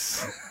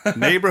 Nice.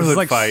 Neighborhood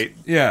like- fight.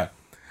 Yeah.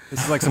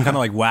 This is like some kind of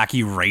like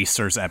wacky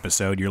racers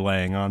episode you're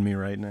laying on me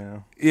right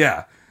now.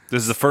 Yeah.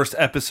 This is the first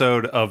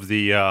episode of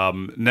the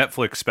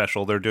Netflix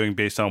special they're doing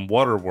based on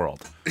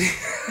Waterworld.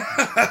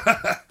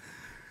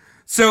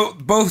 So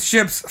both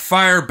ships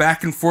fire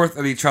back and forth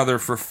at each other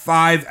for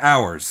 5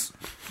 hours.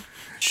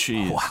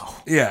 Jeez. Wow.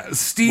 Yeah,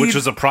 Steed. Which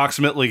is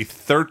approximately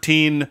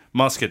 13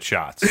 musket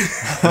shots.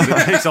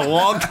 It takes a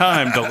long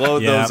time to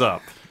load Yeah. those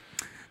up.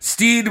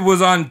 Steed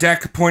was on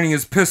deck pointing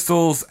his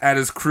pistols at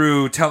his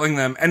crew, telling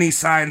them any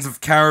signs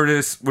of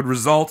cowardice would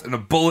result in a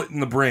bullet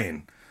in the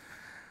brain.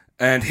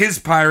 And his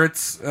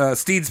pirates,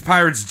 Steed's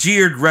pirates,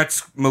 jeered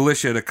Rhett's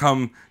militia to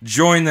come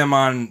join them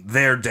on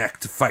their deck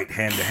to fight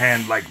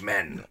hand-to-hand like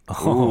men.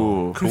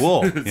 Ooh.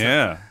 Cool.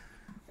 Yeah.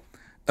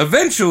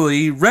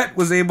 Eventually, Rhett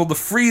was able to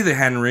free the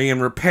Henry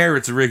and repair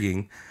its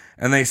rigging,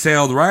 and they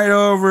sailed right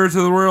over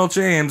to the Royal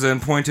James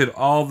and pointed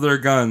all of their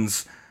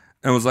guns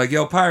and was like,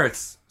 yo,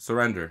 pirates,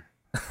 surrender.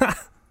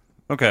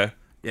 Okay.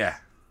 Yeah.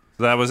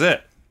 So that was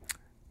it.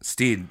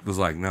 Steed was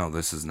like, no,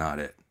 this is not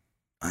it.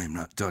 I am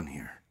not done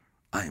here.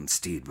 I am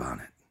Steed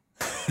Bonnet.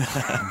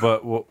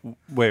 But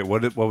wait,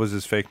 what was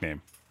his fake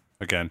name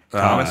again?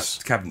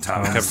 Thomas. Captain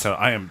Thomas. Captain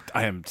Tom.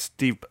 I am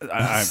Steve.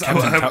 I am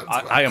Captain Tom.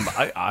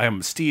 I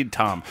am Steed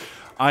Tom.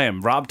 I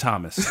am Rob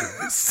Thomas.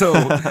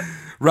 So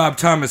Rob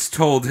Thomas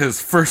told his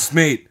first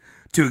mate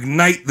to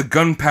ignite the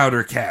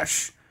gunpowder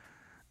cache,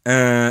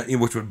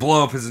 which would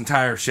blow up his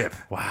entire ship.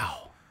 Wow.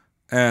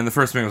 And the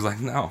first mate was like,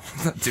 no,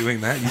 I'm not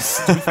doing that, you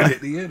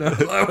stupid idiot. What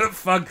the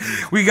fuck?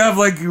 We got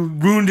like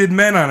wounded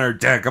men on our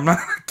deck. I'm not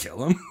going to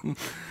kill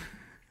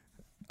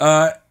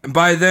them.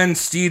 By then,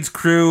 Steed's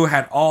crew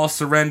had all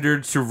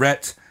surrendered to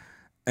Rhett,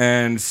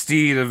 and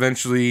Steed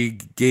eventually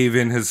gave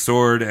in his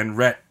sword and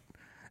went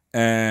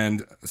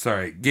under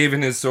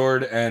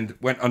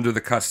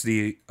the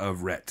custody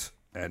of Rhett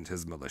and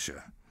his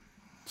militia.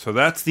 So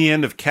that's the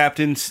end of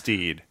Captain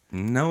Steed.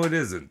 No, it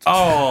isn't.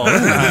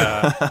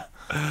 Oh.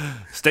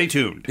 Stay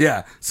tuned.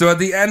 Yeah. So at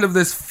the end of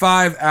this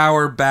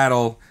 5-hour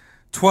battle,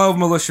 12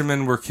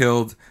 militiamen were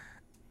killed,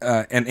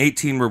 and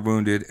 18 were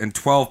wounded, and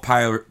 12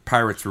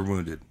 pirates were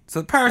wounded.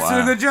 So the pirates did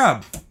a good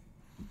job.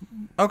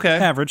 Okay.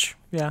 Average.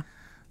 Yeah.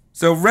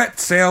 So Rhett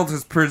sailed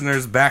his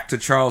prisoners back to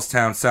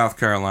Charlestown, South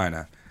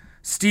Carolina.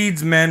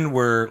 Steed's men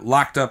were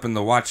locked up in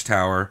the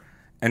watchtower,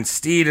 and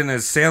Steed and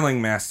his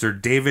sailing master,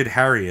 David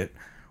Harriet,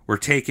 were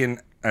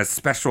taken as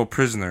special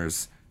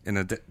prisoners in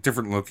a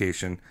different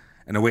location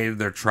and awaited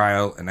their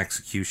trial and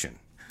execution.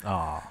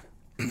 Oh.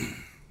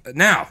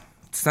 Now,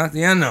 it's not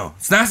the end, though.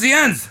 It's not the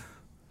end.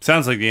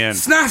 Sounds like the end.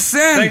 It's not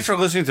the end. Thanks for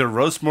listening to the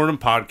Roast Mortem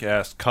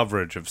podcast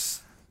coverage of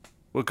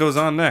what goes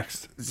on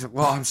next.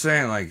 Well, I'm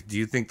saying, like, do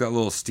you think that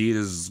little Steed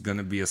is going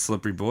to be a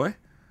slippery boy?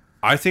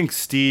 I think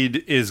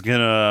Steed is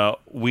gonna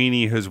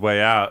weenie his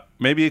way out.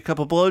 Maybe a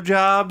couple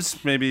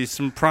blowjobs, maybe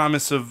some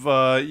promise of,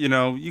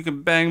 you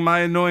can bang my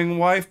annoying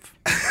wife.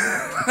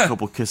 A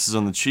couple kisses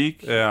on the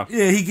cheek. Yeah.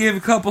 Yeah, he gave a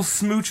couple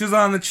smooches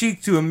on the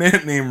cheek to a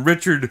man named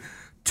Richard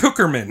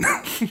Tuckerman.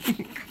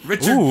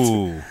 Richard.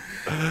 Ooh.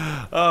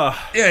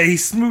 Yeah, he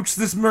smooched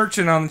this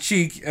merchant on the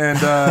cheek, and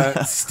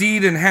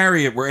Steed and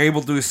Harriet were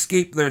able to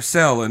escape their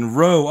cell and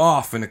row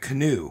off in a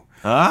canoe.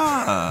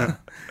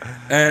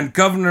 And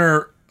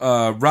Governor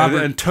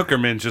Robert And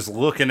Tuckerman just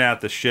looking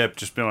at the ship,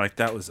 just being like,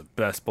 that was the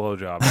best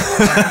blowjob.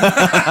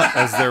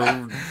 As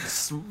they're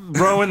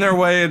rowing their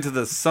way into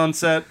the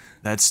sunset.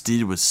 That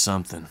Steed was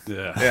something.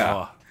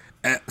 Yeah.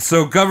 Yeah.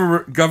 So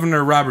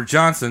Governor Robert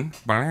Johnson,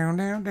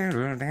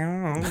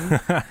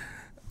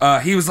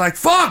 he was like,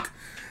 fuck!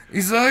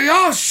 He's like,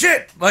 oh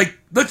shit! Like,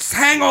 let's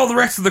hang all the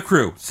rest of the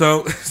crew.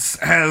 So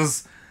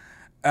as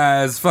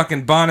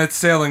fucking Bonnet's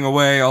sailing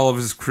away, all of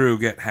his crew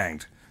get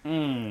hanged.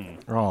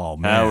 Oh,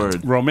 man.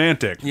 Howard.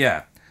 Romantic.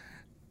 Yeah.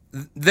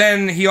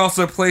 Then he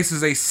also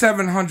places a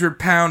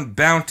 700-pound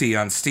bounty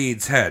on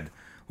Steed's head,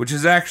 which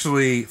is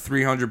actually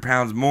 300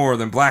 pounds more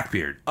than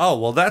Blackbeard. Oh,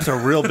 well, that's a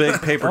real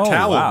big paper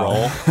towel wow. roll.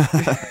 Oh,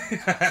 you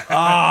guys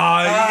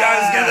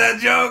get that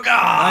joke?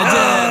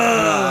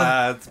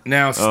 I did.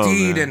 Now,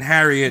 Steed man.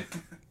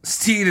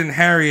 and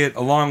Harriet,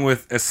 along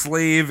with a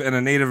slave and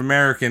a Native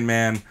American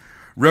man,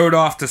 rowed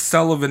off to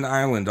Sullivan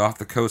Island off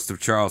the coast of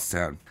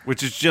Charlestown.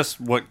 Which is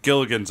just what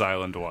Gilligan's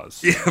Island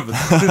was. Yeah,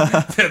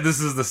 but this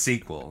is the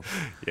sequel.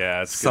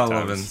 Yeah, it's good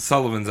times.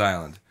 Sullivan's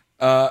Island.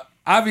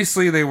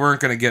 Obviously, they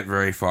weren't going to get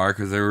very far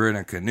because they were in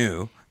a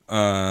canoe.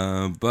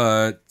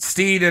 But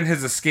Steed and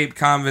his escaped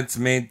convicts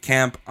made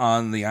camp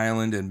on the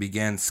island and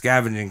began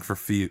scavenging for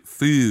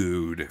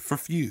food. For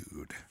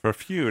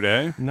feud,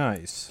 eh?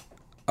 Nice.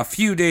 A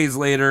few days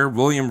later,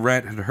 William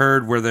Rhett had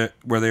heard where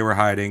they were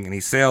hiding, and he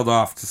sailed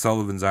off to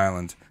Sullivan's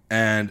Island.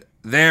 And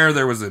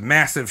there was a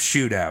massive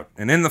shootout.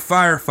 And in the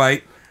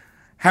firefight,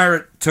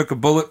 Harriet took a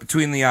bullet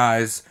between the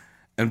eyes,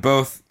 and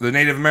both the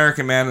Native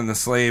American man and the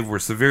slave were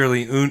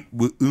severely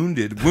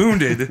wounded.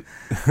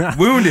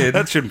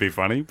 That shouldn't be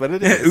funny, but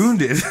it is.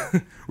 Wounded.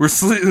 were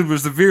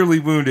severely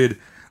wounded,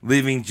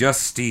 leaving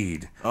just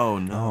Steed. Oh,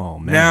 no. Oh,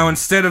 man. Now,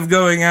 instead of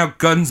going out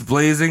guns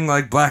blazing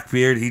like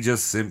Blackbeard, he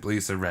just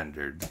simply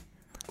surrendered.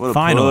 What a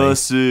Finally.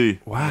 pussy.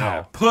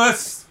 Wow.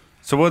 Puss!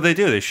 So what did they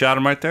do? They shot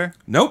him right there?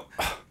 Nope.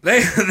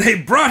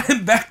 They brought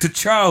him back to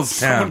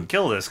Charlestown. Someone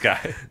kill this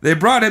guy. They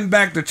brought him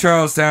back to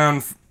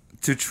Charlestown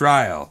to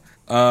trial.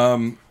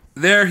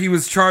 There he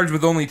was charged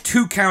with only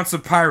 2 counts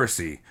of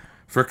piracy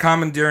for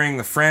commandeering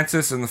the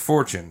Francis and the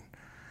Fortune.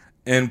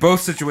 In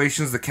both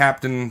situations, the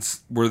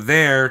captains were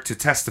there to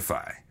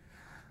testify.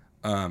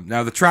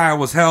 Now, the trial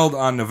was held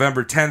on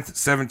November 10th,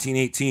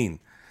 1718.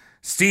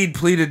 Steed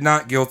pleaded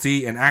not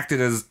guilty and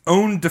acted as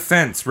own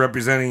defense,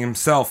 representing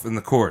himself in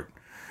the court.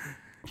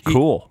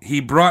 Cool. He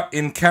brought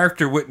in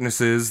character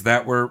witnesses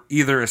that were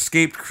either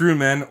escaped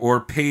crewmen or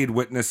paid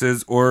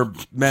witnesses or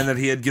men that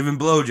he had given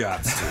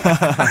blowjobs to.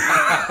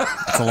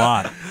 That's a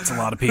lot. It's a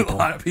lot of people. A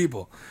lot of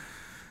people.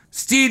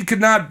 Steed could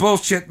not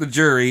bullshit the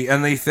jury,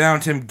 and they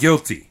found him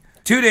guilty.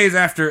 2 days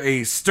after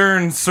a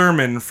stern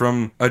sermon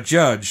from a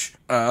judge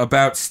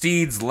about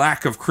Steed's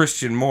lack of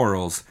Christian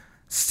morals,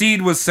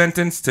 Steed was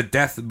sentenced to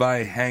death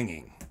by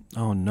hanging.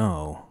 Oh,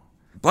 no.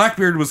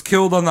 Blackbeard was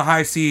killed on the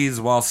high seas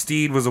while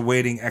Steed was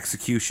awaiting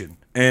execution.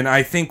 And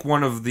I think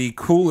one of the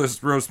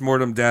coolest roast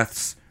mortem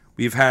deaths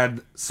we've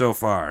had so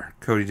far.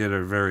 Cody did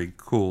a very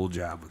cool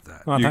job with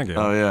that. Oh, thank you.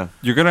 Oh, yeah.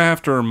 You're going to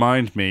have to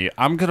remind me.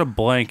 I'm going to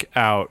blank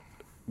out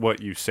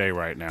what you say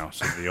right now,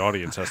 so the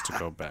audience has to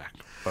go back.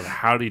 But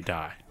how'd he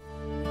die?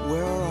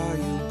 Where are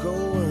you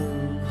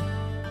going?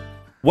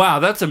 Wow,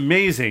 that's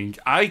amazing.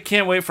 I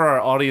can't wait for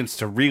our audience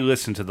to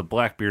re-listen to the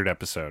Blackbeard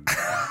episode.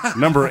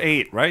 Number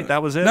 8, right?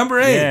 That was it? Number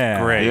 8.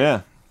 Yeah. Great.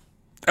 Yeah.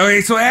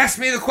 Okay, so ask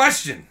me the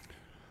question.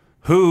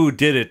 Who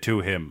did it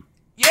to him?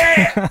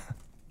 Yeah!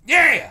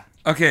 Yeah!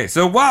 Okay,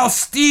 so while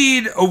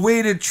Steed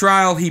awaited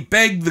trial, he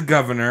begged the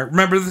governor.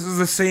 Remember, this is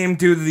the same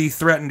dude that he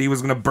threatened he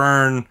was going to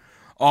burn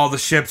all the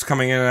ships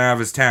coming in and out of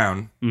his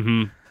town.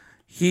 Mm-hmm.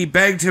 He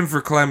begged him for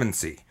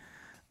clemency.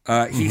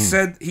 He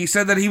said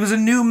that he was a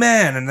new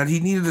man and that he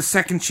needed a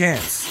second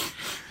chance.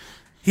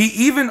 He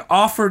even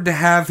offered to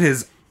have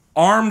his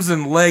arms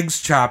and legs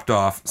chopped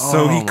off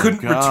so he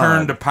couldn't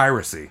return to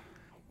piracy.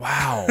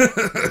 Wow.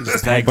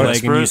 Tag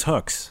leg and use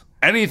hooks.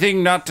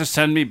 Anything not to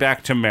send me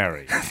back to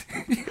Mary.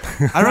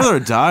 I'd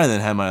rather die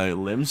than have my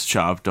limbs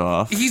chopped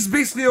off. He's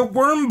basically a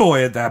worm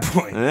boy at that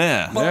point.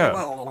 Yeah. You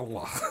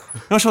know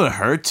what would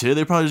hurt, too?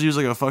 They probably just use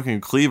like a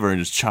fucking cleaver and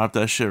just chop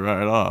that shit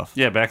right off.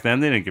 Yeah, back then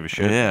they didn't give a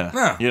shit. Yeah.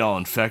 Yeah. You get all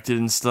infected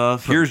and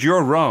stuff. Here's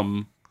your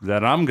rum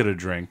that I'm going to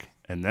drink,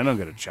 and then I'm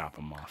going to chop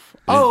them off.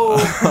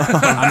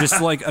 I'm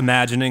just like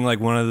imagining like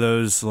one of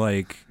those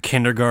like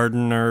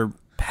kindergartner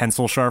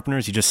pencil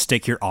sharpeners. You just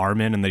stick your arm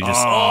in and they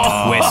just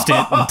twist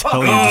it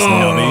until you're just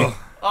nubby.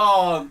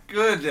 Oh,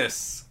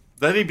 goodness.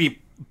 Then he'd be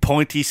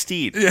Pointy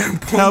Steed. Yeah,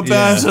 How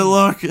bad does it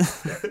look?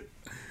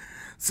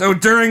 So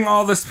during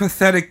all this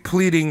pathetic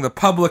pleading, the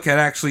public had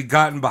actually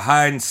gotten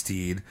behind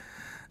Steed,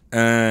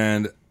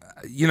 and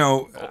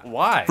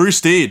Why? Free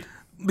Steed.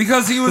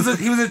 because he was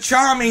a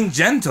charming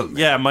gentleman.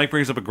 Yeah, Mike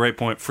brings up a great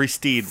point. Free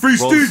Steed. Free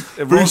Steed.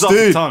 It rolls Free off the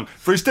Steed. tongue.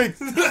 Free Steed.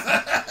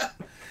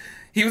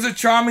 He was a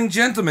charming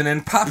gentleman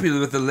and popular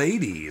with the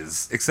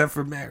ladies, except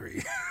for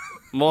Mary.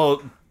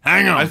 Well,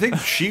 hang on. I think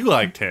she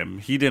liked him.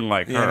 He didn't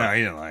like her.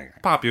 he didn't like her.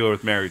 Popular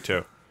with Mary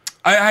too.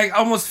 I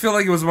almost feel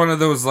like it was one of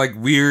those like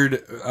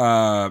weird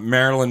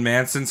Marilyn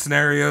Manson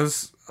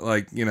scenarios.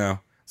 Like,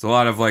 it's a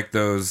lot of like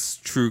those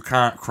true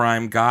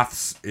crime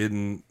goths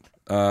in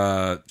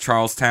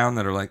Charlestown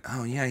that are like,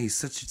 oh yeah, he's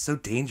so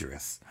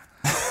dangerous.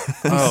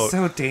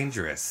 So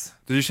dangerous.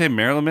 Did you say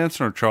Marilyn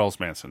Manson or Charles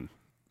Manson?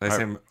 I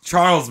say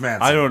Charles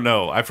Manson. I don't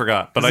know. I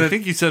forgot. But I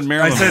think you said I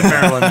Marilyn said Manson.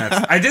 Marilyn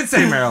Manson. I did say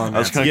Marilyn Manson. I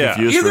was kind of Yeah.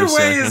 confused for Either a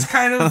way second. is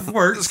kind of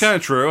works. It's kind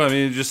of true. I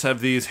mean, you just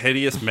have these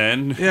hideous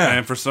men. Yeah.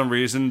 And for some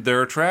reason,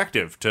 they're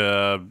attractive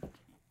to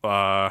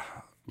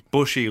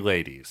bushy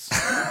ladies.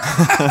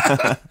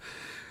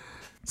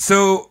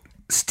 So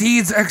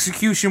Steed's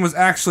execution was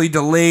actually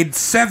delayed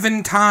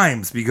 7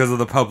 times because of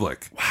the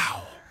public.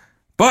 Wow.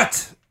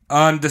 But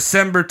on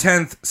December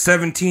 10th,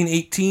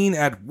 1718,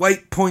 at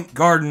White Point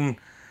Garden,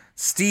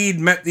 Steed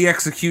met the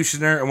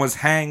executioner and was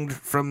hanged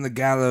from the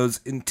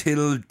gallows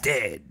until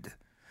dead.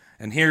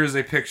 And here's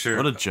a picture.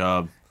 What a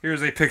job.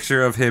 Here's a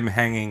picture of him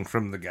hanging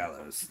from the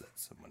gallows that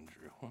someone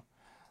drew.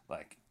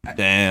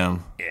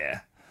 Damn.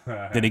 Yeah.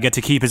 Did he get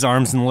to keep his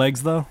arms and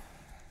legs though?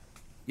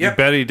 Yep. You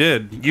bet he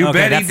did. You Okay,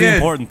 bet that's he did. the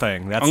important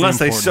thing. That's Unless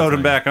the they important sewed him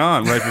thing. back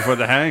on right before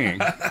the hanging.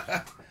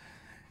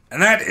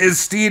 And that is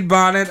Steed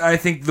Bonnet, I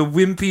think the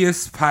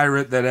wimpiest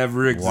pirate that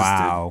ever existed.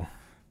 Wow.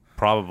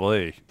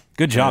 Probably.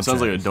 Good job. Sounds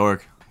like a James.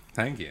 dork.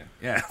 Thank you.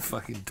 Yeah,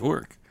 fucking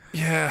dork.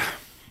 Yeah.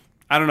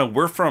 I don't know.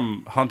 We're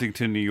from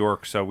Huntington, New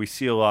York, so we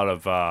see a lot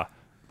of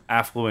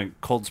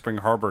affluent Cold Spring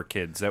Harbor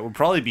kids that would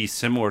probably be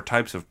similar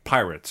types of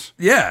pirates.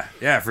 Yeah,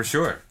 for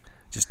sure.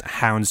 Just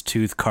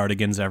houndstooth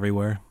cardigans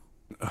everywhere.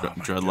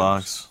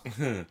 Dreadlocks.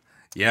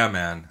 Yeah,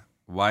 man.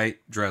 White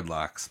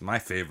dreadlocks, my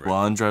favorite.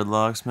 Blonde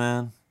dreadlocks,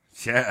 man.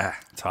 Yeah.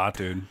 It's hot,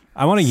 dude.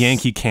 I want a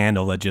Yankee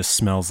candle that just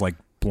smells like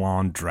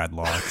blonde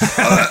dreadlocks.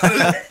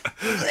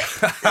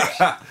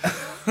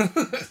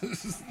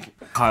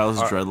 Kyle's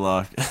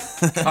dreadlock.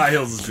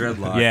 Kyle's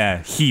dreadlock.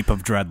 Yeah, heap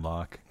of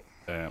dreadlock.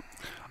 Yeah.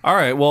 All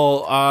right.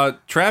 Well,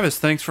 Travis,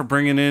 thanks for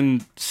bringing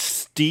in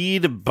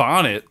Steed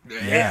Bonnet.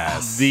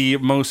 Yes. The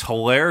most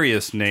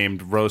hilarious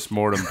named roast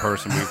mortem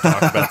person we've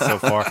talked about so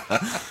far.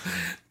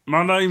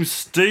 My name's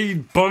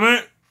Steed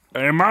Bonnet,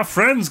 and my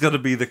friend's going to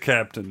be the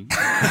captain.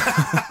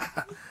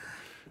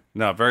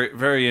 No, very,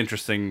 very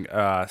interesting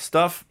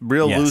stuff.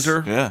 Real Yes.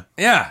 loser. Yeah.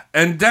 Yeah,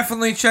 and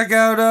definitely check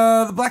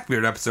out the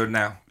Blackbeard episode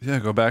now. Yeah,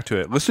 go back to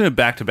it. Listen to it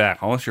back to back,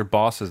 unless your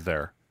boss is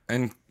there.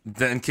 And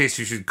in case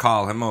you should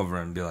call him over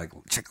and be like,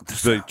 check out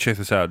this. So check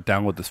this out.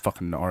 Download this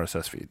fucking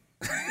RSS feed.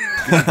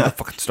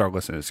 Fucking start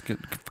listening.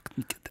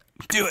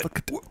 Do it.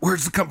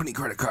 Where's the company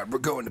credit card? We're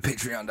going to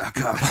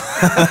patreon.com.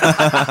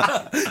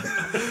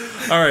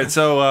 All right,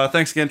 so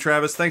thanks again,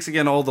 Travis. Thanks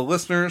again, all the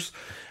listeners.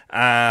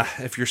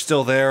 If you're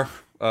still there,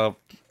 and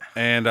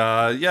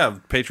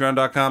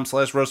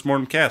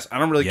patreon.com/roastmortemcast. I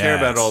don't really care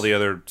about all the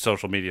other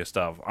social media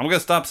stuff. I'm going to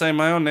stop saying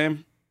my own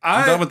name.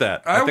 I'm done with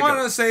that. I think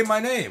want to say my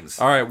names.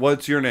 All right,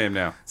 what's your name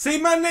now? Say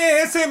my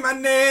name, say my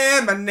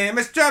name. My name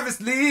is Travis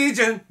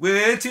Legion.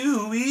 We're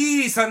 2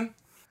 E's, son.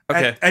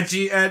 Okay.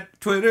 At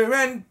Twitter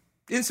and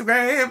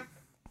Instagram.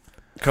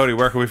 Cody,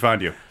 where can we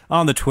find you?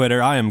 On the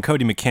Twitter, I am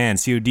Cody McCann,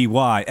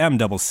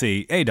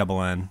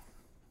 CODYMCCANN.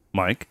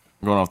 Mike?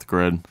 I'm going off the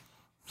grid.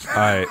 All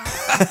right.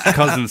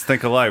 Cousins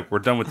think alike. We're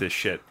done with this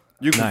shit.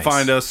 You can Nice.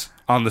 find us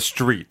on the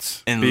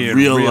streets. In being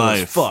real as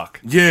life.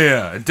 fuck.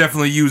 Yeah,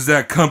 definitely use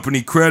that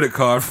company credit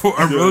card for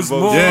our roast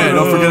mortem. Yeah,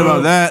 don't forget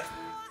about that.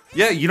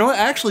 Yeah, you know what?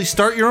 Actually,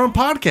 start your own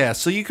podcast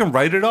so you can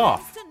write it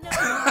off.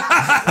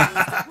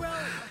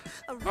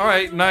 All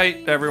right,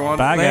 night, everyone.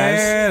 Bye, guys.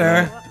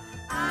 Later.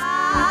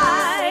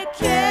 I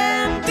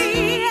can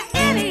be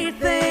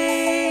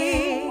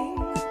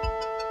anything.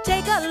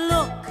 Take a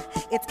look,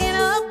 it's in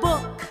a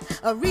book,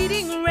 a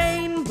reading